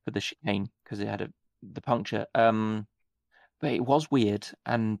for the chicane because it had the puncture. But it was weird,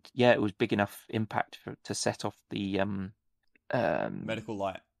 and yeah, it was big enough impact to set off the medical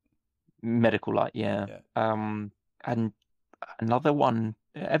light. Medical light, yeah. And another one.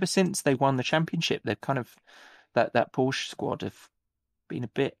 Ever since they won the championship, they've kind of that Porsche squad have been a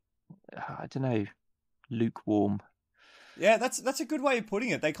bit, I don't know, lukewarm. Yeah, that's a good way of putting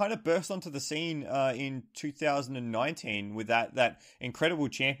it. They kind of burst onto the scene in 2019 with that incredible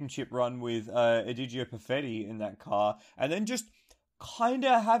championship run with Edigio Perfetti in that car, and then just kind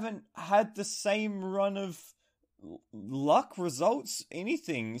of haven't had the same run of luck, results,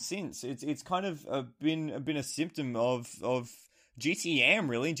 anything since. It's kind of been a symptom of GTE-Am,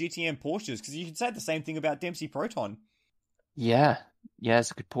 really, GTE-Am Porsches, because you could say the same thing about Dempsey Proton. Yeah,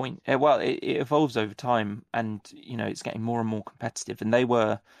 it's a good point. Well, it evolves over time, and it's getting more and more competitive. And they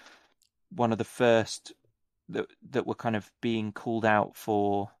were one of the first that were kind of being called out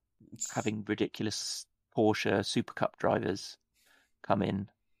for having ridiculous Porsche Super Cup drivers come in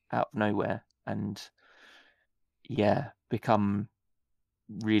out of nowhere and become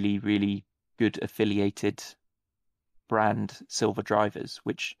really, really good affiliated brand silver drivers,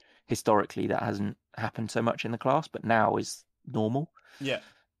 which historically that hasn't happened so much in the class, but now is normal.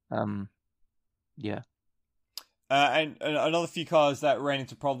 And another few cars that ran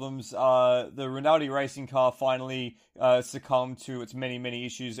into problems. The Rinaldi racing car finally succumbed to its many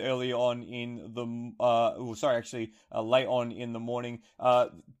issues early on in the late on in the morning.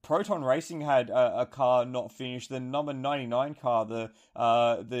 Proton Racing had a car not finished. The number 99 car, the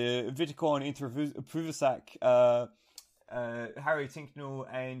Viticon Intravusac Harry Tinknell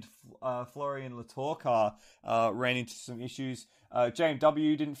and Florian Latour car ran into some issues.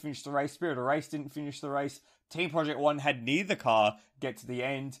 JMW didn't finish the race. Spirit of Race didn't finish the race. Team Project One had neither car get to the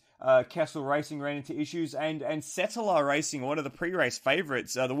end. Kessel Racing ran into issues, and Settler Racing, one of the pre-race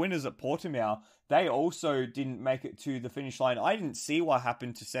favourites, the winners at Portimao, they also didn't make it to the finish line. I didn't see what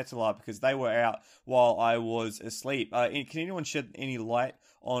happened to Settler because they were out while I was asleep. Can anyone shed any light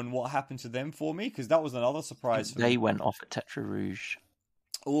on what happened to them for me? Because that was another surprise for me. They went off at Tetra Rouge.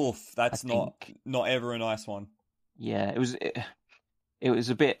 Oof, that's not ever a nice one. Yeah, it was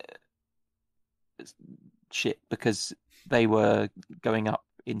a bit shit because they were going up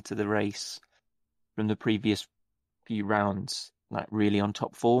into the race from the previous few rounds, like really on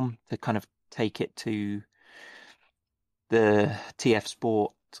top form, to kind of take it to the TF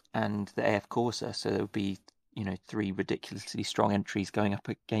Sport and the AF Corsa. So there would be, three ridiculously strong entries going up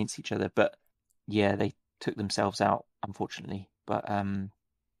against each other. But yeah, they took themselves out, unfortunately. But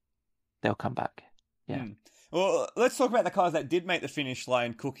they'll come back. Yeah. Well, let's talk about the cars that did make the finish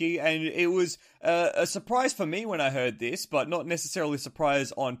line, Cookie. And it was a surprise for me when I heard this, but not necessarily a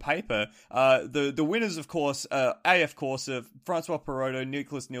surprise on paper. The winners, of course, AF Corsa, Francois Perotto,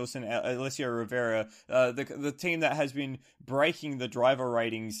 Nicholas Nielsen, Alessio Rivera, the team that has been breaking the driver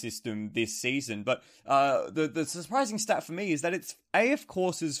rating system this season. But the surprising stat for me is that it's AF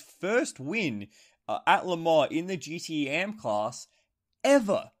Corsa's first win at Le Mans in the GTE-Am class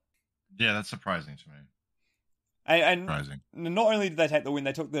ever. Yeah, that's surprising to me. And not only did they take the win,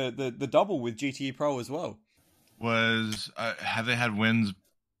 they took the double with GTE-Pro as well. Have they had wins,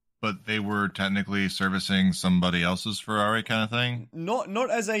 but they were technically servicing somebody else's Ferrari kind of thing? Not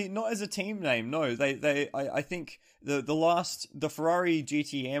as a team name. No, I think the Ferrari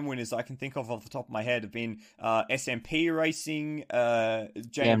GTE-Am winners I can think of off the top of my head have been SMP Racing,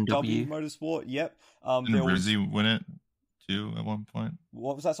 JMW Motorsport. Yep. Didn't Rizzi win it too at one point?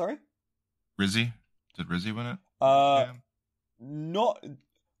 What was that? Sorry. Rizzi? Did Rizzi win it?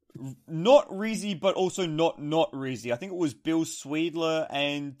 Not Rizzi, but also not Rizzi. I think it was Bill Sweedler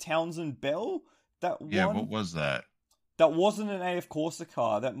and Townsend Bell that won. Yeah, what was that? That wasn't an AF Corsa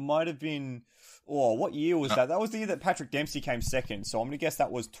car. That might have been... Oh, what year was that? That was the year that Patrick Dempsey came second, so I'm going to guess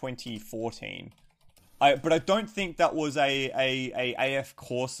that was 2014. But I don't think that was a AF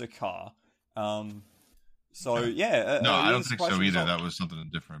Corsa car. So yeah, no, I don't think so either. Result. That was something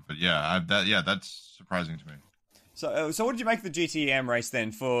different, but that's surprising to me. So what did you make of the GTE-Am race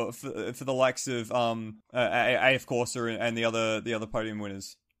then for the likes of AF Corsa and the other podium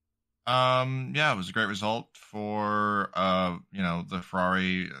winners? It was a great result for the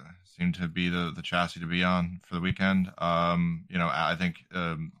Ferrari seemed to be the chassis to be on for the weekend. I think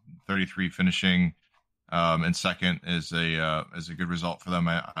 33 finishing in second is a good result for them.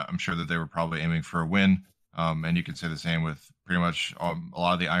 I'm sure that they were probably aiming for a win. And you can say the same with pretty much a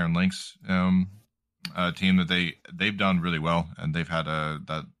lot of the Iron Lynx team that they've done really well, and they've had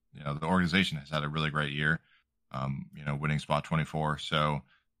the organization has had a really great year. Winning spot 24. So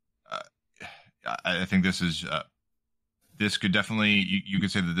I think this could definitely you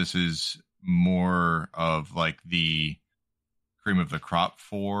could say that this is more of like the cream of the crop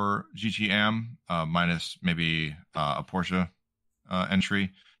for GTE-Am, minus maybe a Porsche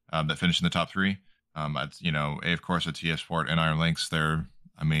entry that finished in the top three. Of course, a TF Sport and Iron Lynx,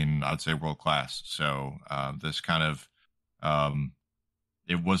 I'd say world class. So this kind of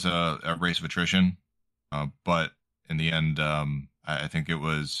it was a race of attrition, but in the end, I think it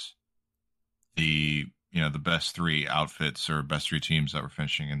was the best three outfits or best three teams that were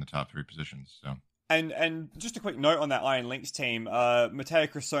finishing in the top three positions. So. And just a quick note on that Iron Lynx team, Matteo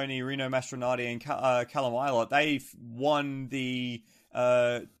Cressoni, Rino Mastronardi, and Callum Eilert, they've won the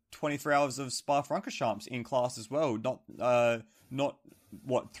 23 Hours of Spa-Francorchamps in class as well. Not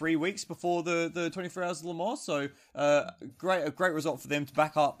 3 weeks before the 24 Hours of Le Mans. So a great result for them to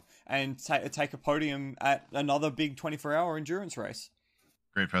back up and take a podium at another big 24-hour endurance race.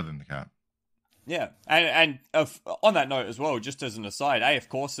 Great feather in the cap. Yeah, and on that note as well, just as an aside, of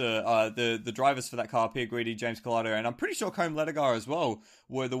course, the drivers for that car, Pierre Guidi, James Collado, and I'm pretty sure Combe Ledegar as well,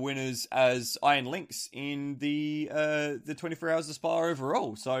 were the winners as Iron Lynx in the 24 Hours of Spa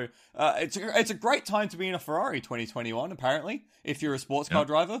overall. So it's a great time to be in a Ferrari 2021, apparently, if you're a sports car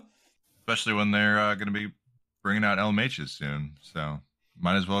driver. Especially when they're going to be bringing out LMHs soon, so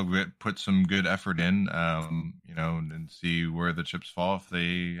might as well put some good effort in, and see where the chips fall if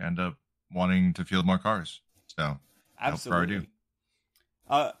they end up wanting to field more cars. So absolutely.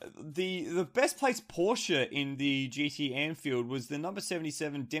 The best placed Porsche in the GTE-Am field was the number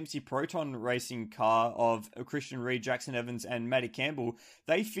 77 Dempsey Proton racing car of Christian Reed, Jackson Evans, and Matty Campbell.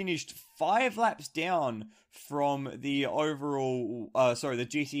 They finished 5 laps down from the overall, the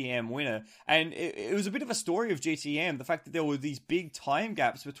GTE-Am winner. And it was a bit of a story of GTE-Am, the fact that there were these big time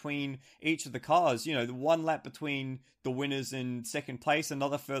gaps between each of the cars. The 1 lap between the winners and second place,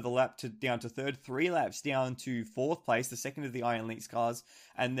 another further lap down to third, 3 laps down to fourth place, the second of the Iron Lynx cars.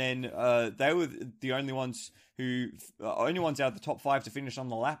 And then they were the only ones out of the top 5 to finish on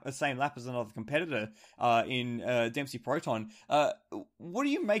the same lap as another competitor in Dempsey Proton. What do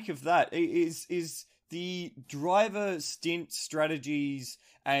you make of that? Is the driver stint strategies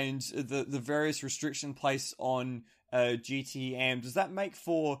and the various restriction placed on GTE-Am, does that make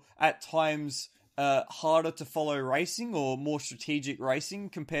for, at times, harder to follow racing or more strategic racing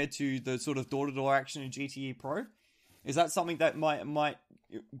compared to the sort of door-to-door action in GTE-Pro? Is that something that might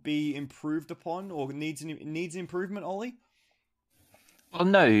be improved upon or needs improvement, Ollie? Well,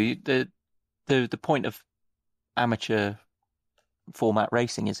 no. The point of amateur format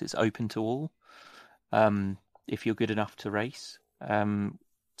racing is it's open to all. If you're good enough to race,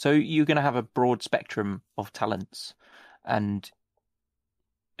 so you're going to have a broad spectrum of talents and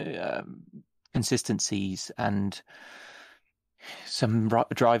consistencies, and some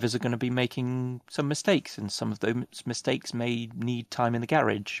drivers are going to be making some mistakes, and some of those mistakes may need time in the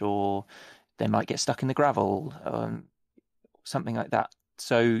garage, or they might get stuck in the gravel, something like that.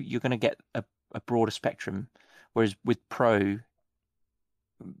 So you're going to get a broader spectrum, whereas with Pro,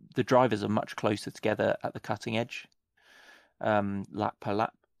 the drivers are much closer together at the cutting edge, lap per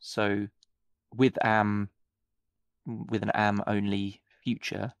lap. So with an Am only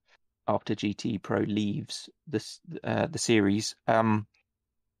future, after GTE-Pro leaves the series, we're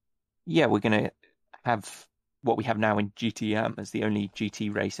going to have what we have now in GTE-Am as the only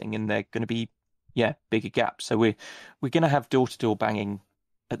GT racing, and they're going to be bigger gaps. So we're going to have door-to-door banging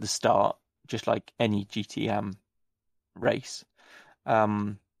at the start, just like any GTE-Am race.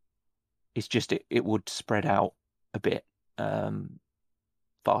 It's just it would spread out a bit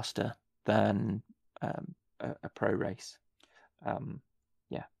faster than a pro race.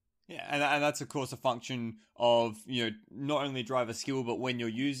 Yeah, and that's of course a function of not only driver skill, but when you're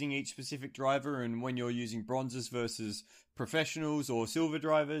using each specific driver, and when you're using bronzes versus professionals or silver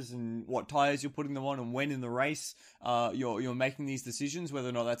drivers, and what tires you're putting them on, and when in the race you're making these decisions, whether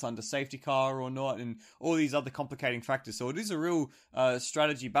or not that's under safety car or not, and all these other complicating factors. So it is a real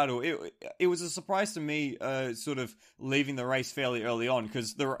strategy battle. It was a surprise to me, sort of leaving the race fairly early on,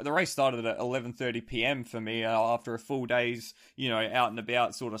 because the race started at 11:30 p.m. for me after a full day's out and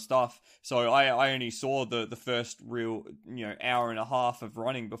about sort of start. half. So I only saw the first real, hour and a half of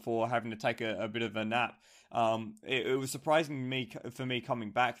running before having to take a bit of a nap. It was surprising for me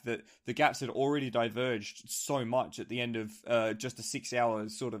coming back that the gaps had already diverged so much at the end of just a 6 hour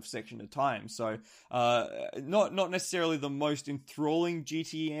sort of section of time. So not necessarily the most enthralling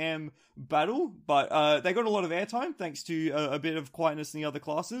GTE-Am battle, but they got a lot of airtime thanks to a bit of quietness in the other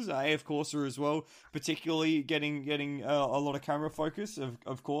classes. AF Corse as well, particularly getting a lot of camera focus.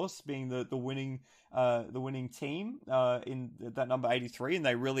 Of course, being the winning team in that number 83, and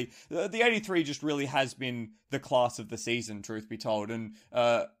they really the 83 just really has been the class of the season, truth be told. And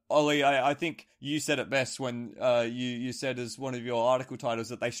Ollie, I think you said it best when you said as one of your article titles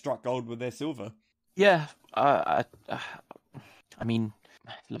that they struck gold with their silver. Yeah, I mean,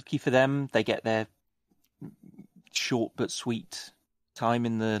 lucky for them, they get their short but sweet time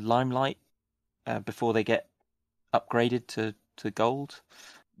in the limelight before they get upgraded to gold.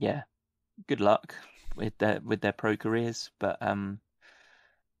 Yeah. Good luck with their pro careers, but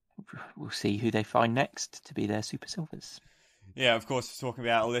we'll see who they find next to be their super silvers. Yeah, of course, we're talking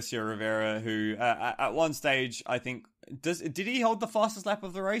about Alessio Rivera, who at one stage, I think, did he hold the fastest lap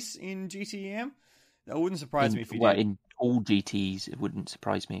of the race in GTE-Am? That wouldn't surprise me if he did. In all GTs, it wouldn't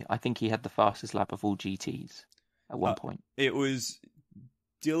surprise me. I think he had the fastest lap of all GTs at one point. It was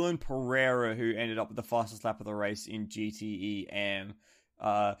Dylan Pereira who ended up with the fastest lap of the race in GTE-Am.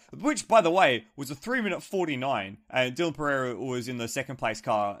 Which, by the way, was a 3-minute 49, and Dylan Pereira was in the second place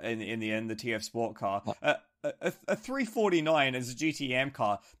car in the end, the TF Sport car. A 3:49 as a GTE-Am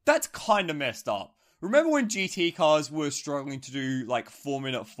car, that's kind of messed up. Remember when GT cars were struggling to do like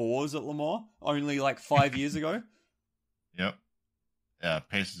 4-minute 4s at Le Mans only like 5 years ago? Yep. Yeah,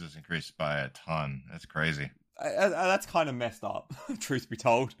 pace has increased by a ton. That's crazy. That's kind of messed up, truth be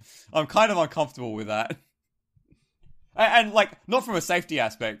told. I'm kind of uncomfortable with that. And like, not from a safety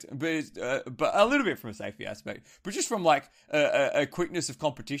aspect, but a little bit from a safety aspect, but just from like a quickness of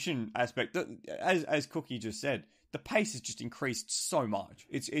competition aspect. As Cookie just said, the pace has just increased so much.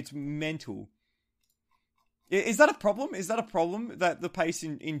 It's mental. Is that a problem? Is that a problem that the pace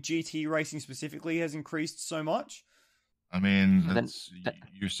in GT racing specifically has increased so much? I mean,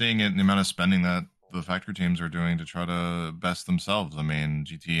 you're seeing it in the amount of spending that the factory teams are doing to try to best themselves. I mean,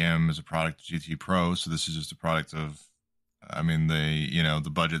 GTE-Am is a product of GTE-Pro, so this is just a product of,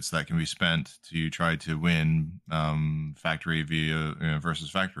 the budgets that can be spent to try to win factory versus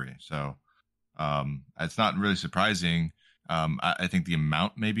factory. So it's not really surprising. I think the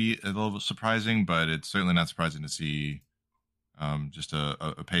amount may be a little bit surprising, but it's certainly not surprising to see just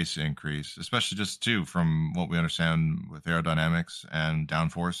a pace increase, especially just too from what we understand with aerodynamics and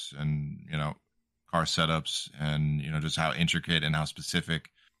downforce and car setups and just how intricate and how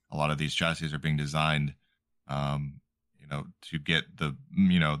specific a lot of these chassis are being designed. To get the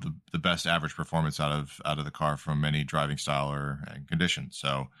best average performance out of the car from any driving style or condition.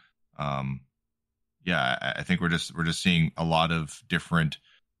 So, I think we're just seeing a lot of different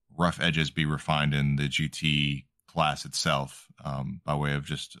rough edges be refined in the GT class itself, by way of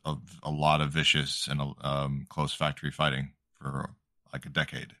just a lot of vicious and close factory fighting for like a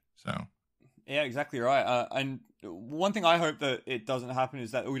decade. So. Yeah, exactly right. And one thing I hope that it doesn't happen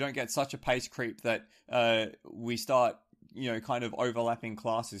is that we don't get such a pace creep that we start kind of overlapping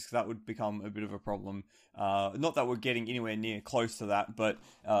classes, because that would become a bit of a problem. Not that we're getting anywhere near close to that, but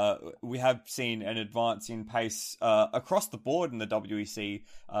we have seen an advance in pace across the board in the WEC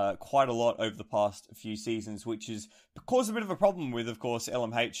quite a lot over the past few seasons, which has caused a bit of a problem with, of course,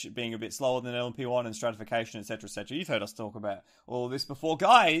 LMH being a bit slower than LMP1 and stratification, etc., etc. You've heard us talk about all of this before.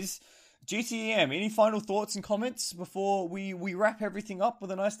 Guys, GTE-Am, any final thoughts and comments before we wrap everything up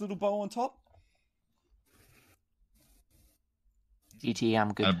with a nice little bow on top?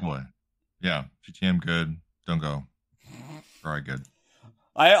 GTE-Am good. Good boy. Yeah, GTE-Am good. Don't go. Very good.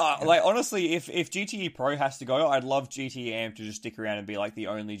 I like, honestly, if GTE-Pro has to go, I'd love GTE-Am to just stick around and be like the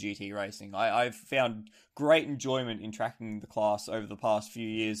only GT racing. I've found great enjoyment in tracking the class over the past few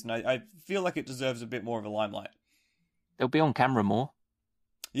years, and I feel like it deserves a bit more of a limelight. They'll be on camera more.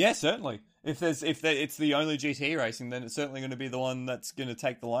 Yeah, certainly. If it's the only GT racing, then it's certainly going to be the one that's going to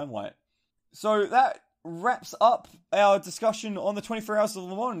take the limelight. So that wraps up our discussion on the 24 Hours of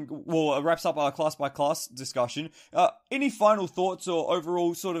Le Mans. Well, it wraps up our class-by-class discussion. Any final thoughts or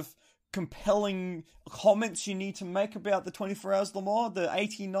overall sort of compelling comments you need to make about the 24 Hours Le Mans, the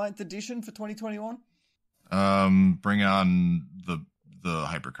 89th edition for 2021? Bring on the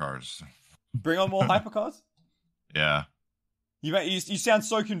hypercars. Bring on more hypercars? Yeah. You sound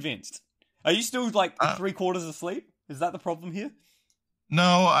so convinced. Are you still like 3/4 asleep? Is that the problem here?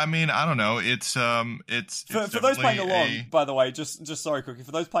 No, I mean, I don't know. It's For those playing definitely along, by the way, just sorry, Cookie.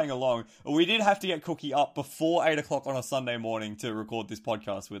 For those playing along, we did have to get Cookie up before 8 o'clock on a Sunday morning to record this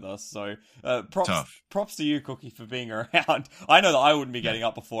podcast with us. So tough. props to you, Cookie, for being around. I know that I wouldn't be Yeah. getting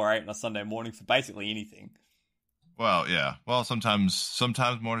up before 8 on a Sunday morning for basically anything. Well, yeah. Well, sometimes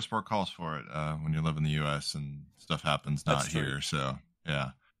motorsport calls for it when you live in the U.S. and stuff happens not That's true. here. So yeah,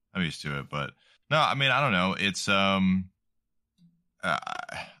 I'm used to it. But no, I mean, I don't know. It's I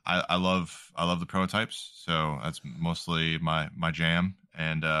love the prototypes, so that's mostly my jam.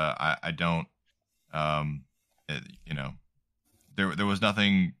 And I don't you know, there was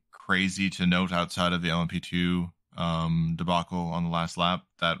nothing crazy to note outside of the LMP2 debacle on the last lap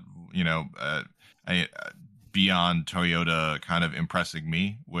that I beyond Toyota kind of impressing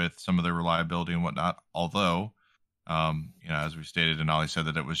me with some of their reliability and whatnot. Although, as we stated, and Ollie said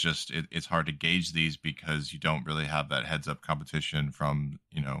that it was just it's hard to gauge these because you don't really have that heads up competition from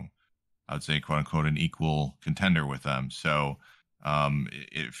I would say quote unquote an equal contender with them. So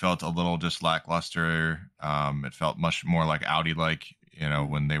it felt a little just lackluster. It felt much more like Audi, like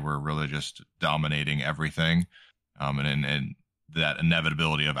when they were really just dominating everything, and that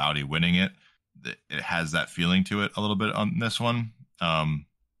inevitability of Audi winning it. It has that feeling to it a little bit on this one,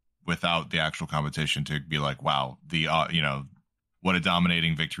 without the actual competition to be like, wow, what a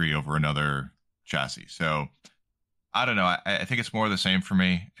dominating victory over another chassis. So I don't know. I think it's more of the same for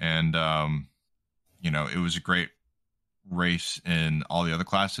me. And, it was a great race in all the other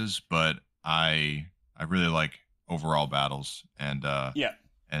classes, but I really like overall battles and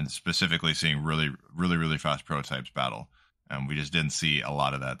specifically seeing really, really, really fast prototypes battle. And we just didn't see a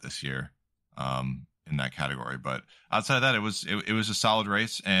lot of that this year. In that category, but outside of that, it was a solid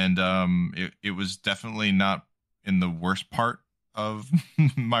race, and it was definitely not in the worst part of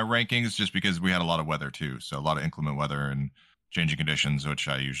my rankings, just because we had a lot of weather too, so a lot of inclement weather and changing conditions, which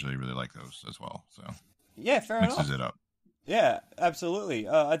I usually really like those as well. So yeah, fair mixes enough. it up. Yeah, absolutely.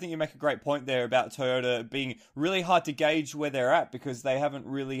 I think you make a great point there about Toyota being really hard to gauge where they're at because they haven't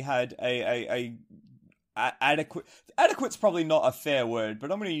really had a adequate's probably not a fair word,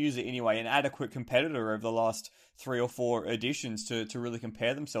 but I'm going to use it anyway, an adequate competitor over the last 3 or 4 editions to really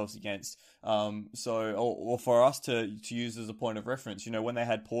compare themselves against. Or for us to use as a point of reference, when they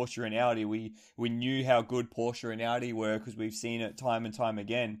had Porsche and Audi, we knew how good Porsche and Audi were because we've seen it time and time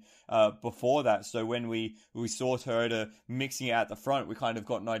again before that. So when we saw Toyota mixing it at the front, we kind of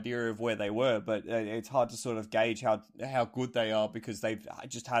got an idea of where they were, but it's hard to sort of gauge how good they are because they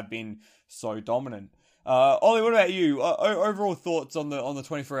just have been so dominant. Ollie, what about you? Overall thoughts on the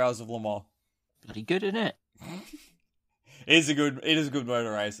 24 Hours of Le Mans? Bloody good, isn't it? It is a good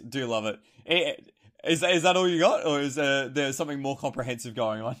motor race. Do love it. Is that all you got, or is there something more comprehensive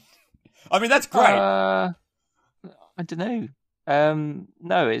going on? I mean, that's great. I don't know.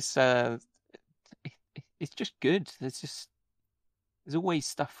 No, it's just good. There's always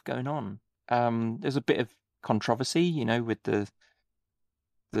stuff going on. There's a bit of controversy, with the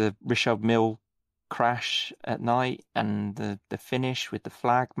Richard Mille crash at night and the finish with the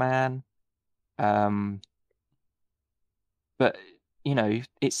flag man. But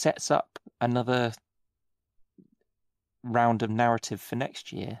it sets up another round of narrative for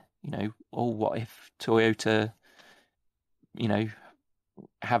next year. What if Toyota,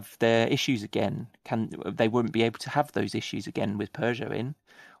 have their issues again? They wouldn't be able to have those issues again with Peugeot in?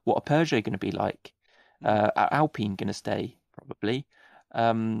 What are Peugeot going to be like? Are Alpine going to stay? Probably.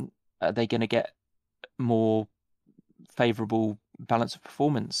 Are they going to get more favourable balance of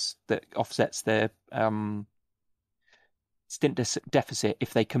performance that offsets their stint deficit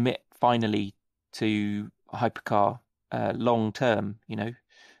if they commit finally to a hypercar long term?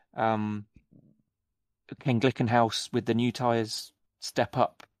 Can Glickenhaus with the new tyres step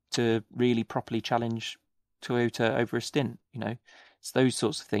up to really properly challenge Toyota over a stint? It's those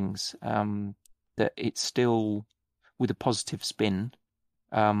sorts of things that it's still with a positive spin.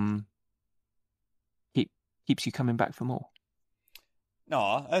 Keeps you coming back for more.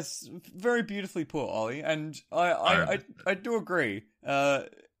 No, that's very beautifully put, Ollie, and I do agree. There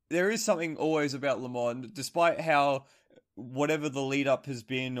is something always about Le Mans, despite how whatever the lead up has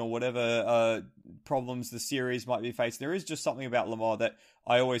been or whatever problems the series might be facing, there is just something about Le Mans that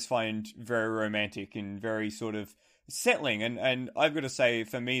I always find very romantic and very sort of settling. And I've got to say,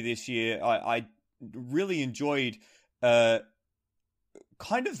 for me this year, I really enjoyed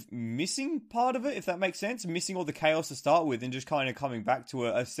kind of missing part of it, if that makes sense, missing all the chaos to start with and just kind of coming back to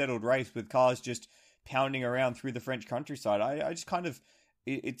a settled race with cars just pounding around through the French countryside. I just kind of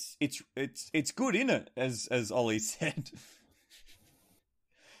it's good in it, as Ollie said.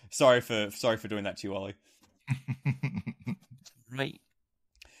 sorry for doing that to you, Ollie. Right.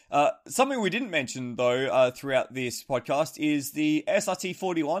 Something we didn't mention, though, throughout this podcast is the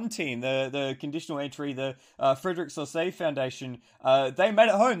SRT41 team, the conditional entry, the Frederick Saussay Foundation. They made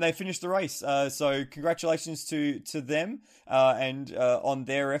it home. They finished the race. So congratulations to them and on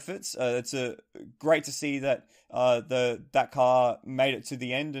their efforts. It's great to see that that car made it to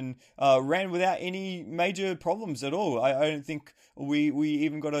the end and ran without any major problems at all. I don't think we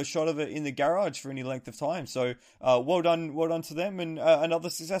even got a shot of it in the garage for any length of time. So well done to them, and another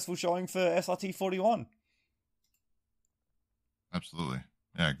successful showing for SRT41. Absolutely,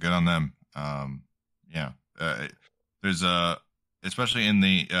 yeah, good on them. There's especially in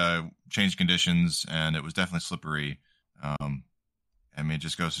the changed conditions, and it was definitely slippery. I mean, it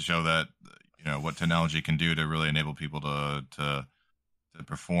just goes to show that what technology can do to really enable people to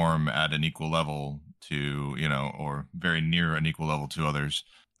perform at an equal level to or very near an equal level to others.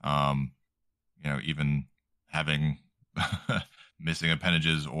 Even having missing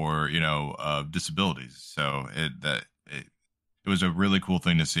appendages or disabilities. So it was a really cool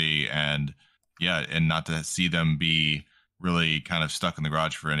thing to see, and not to see them be really kind of stuck in the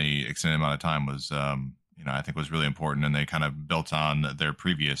garage for any extended amount of time was I think was really important, and they kind of built on their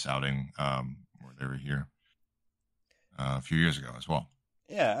previous outing where they were here a few years ago as well.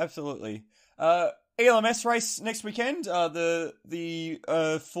 Yeah, absolutely. ELMS race next weekend.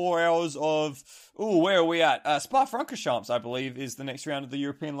 The 4 hours of where are we at? Spa-Francorchamps, I believe, is the next round of the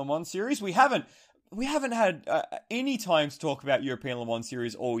European Le Mans series. We haven't had any time to talk about European Le Mans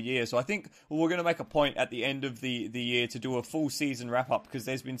series all year, so I think we're going to make a point at the end of the year to do a full season wrap up, because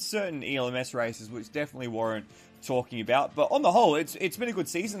there's been certain ELMS races which definitely warrant talking about. But on the whole, it's been a good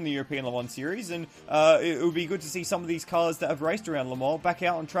season in the European Le Mans series, and it would be good to see some of these cars that have raced around Le Mans back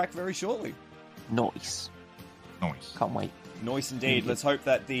out on track very shortly. Nice. Can't wait. Nice indeed. Let's hope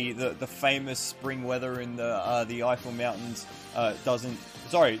that the famous spring weather in the Eiffel Mountains doesn't.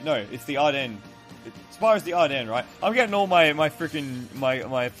 Sorry, no, it's the Ardennes. As far as the Ardennes, right? I'm getting all my freaking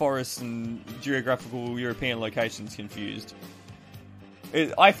my forests and geographical European locations confused.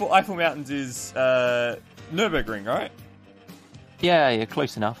 Eiffel Mountains is Nürburgring, right? Yeah,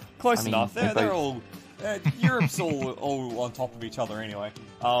 close enough. Close enough. They're all. Europe's all on top of each other anyway.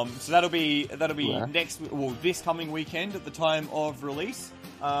 So that'll be this coming weekend at the time of release.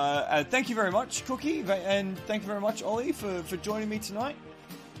 Thank you very much, Cookie, and thank you very much, Ollie, for joining me tonight.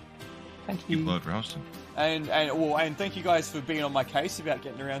 Thank you. Keep for hosting. And thank you guys for being on my case about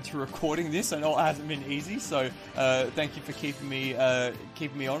getting around to recording this. I know it hasn't been easy, so thank you for keeping me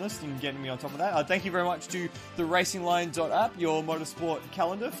honest and getting me on top of that. Thank you very much to the RacingLine.app, your motorsport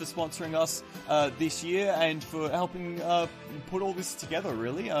calendar, for sponsoring us this year and for helping put all this together,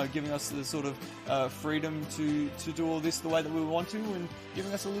 really, giving us the sort of freedom to do all this the way that we want to, and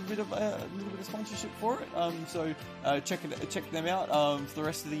giving us a little bit of sponsorship for it. So check them out for the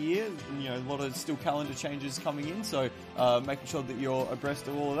rest of the year. A lot of still calendar changes coming in, so making sure that you're abreast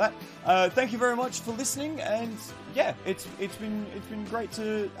of all of that. Thank you very much for listening, and it's been great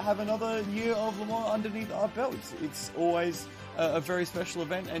to have another year of Le Mans underneath our belts. It's always a very special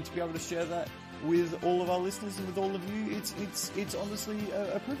event, and to be able to share that with all of our listeners and with all of you, it's honestly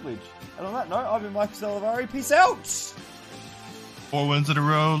a privilege. And on that note, I've been Michael Salavari. Peace out. 4 wins in a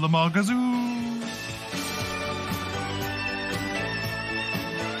row, Le Mans Gazoo.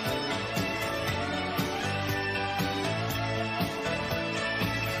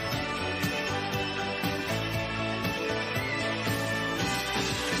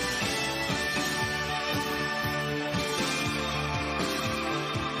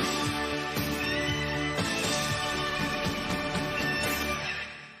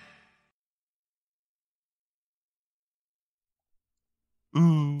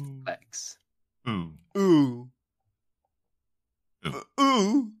 Ooh. Flex. Ooh. Ooh. Ooh.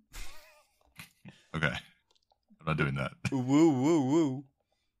 Ooh. Okay. I'm not doing that. Ooh, woo, woo, woo.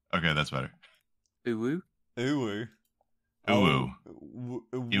 Okay, that's better. Ooh woo. Ooh, woo. Ooh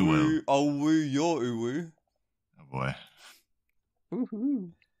woo. You woo. Oh, woo, your ooh, woo. Oh boy.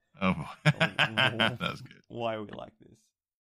 Ooh. Oh boy. That's good. Why are we like this?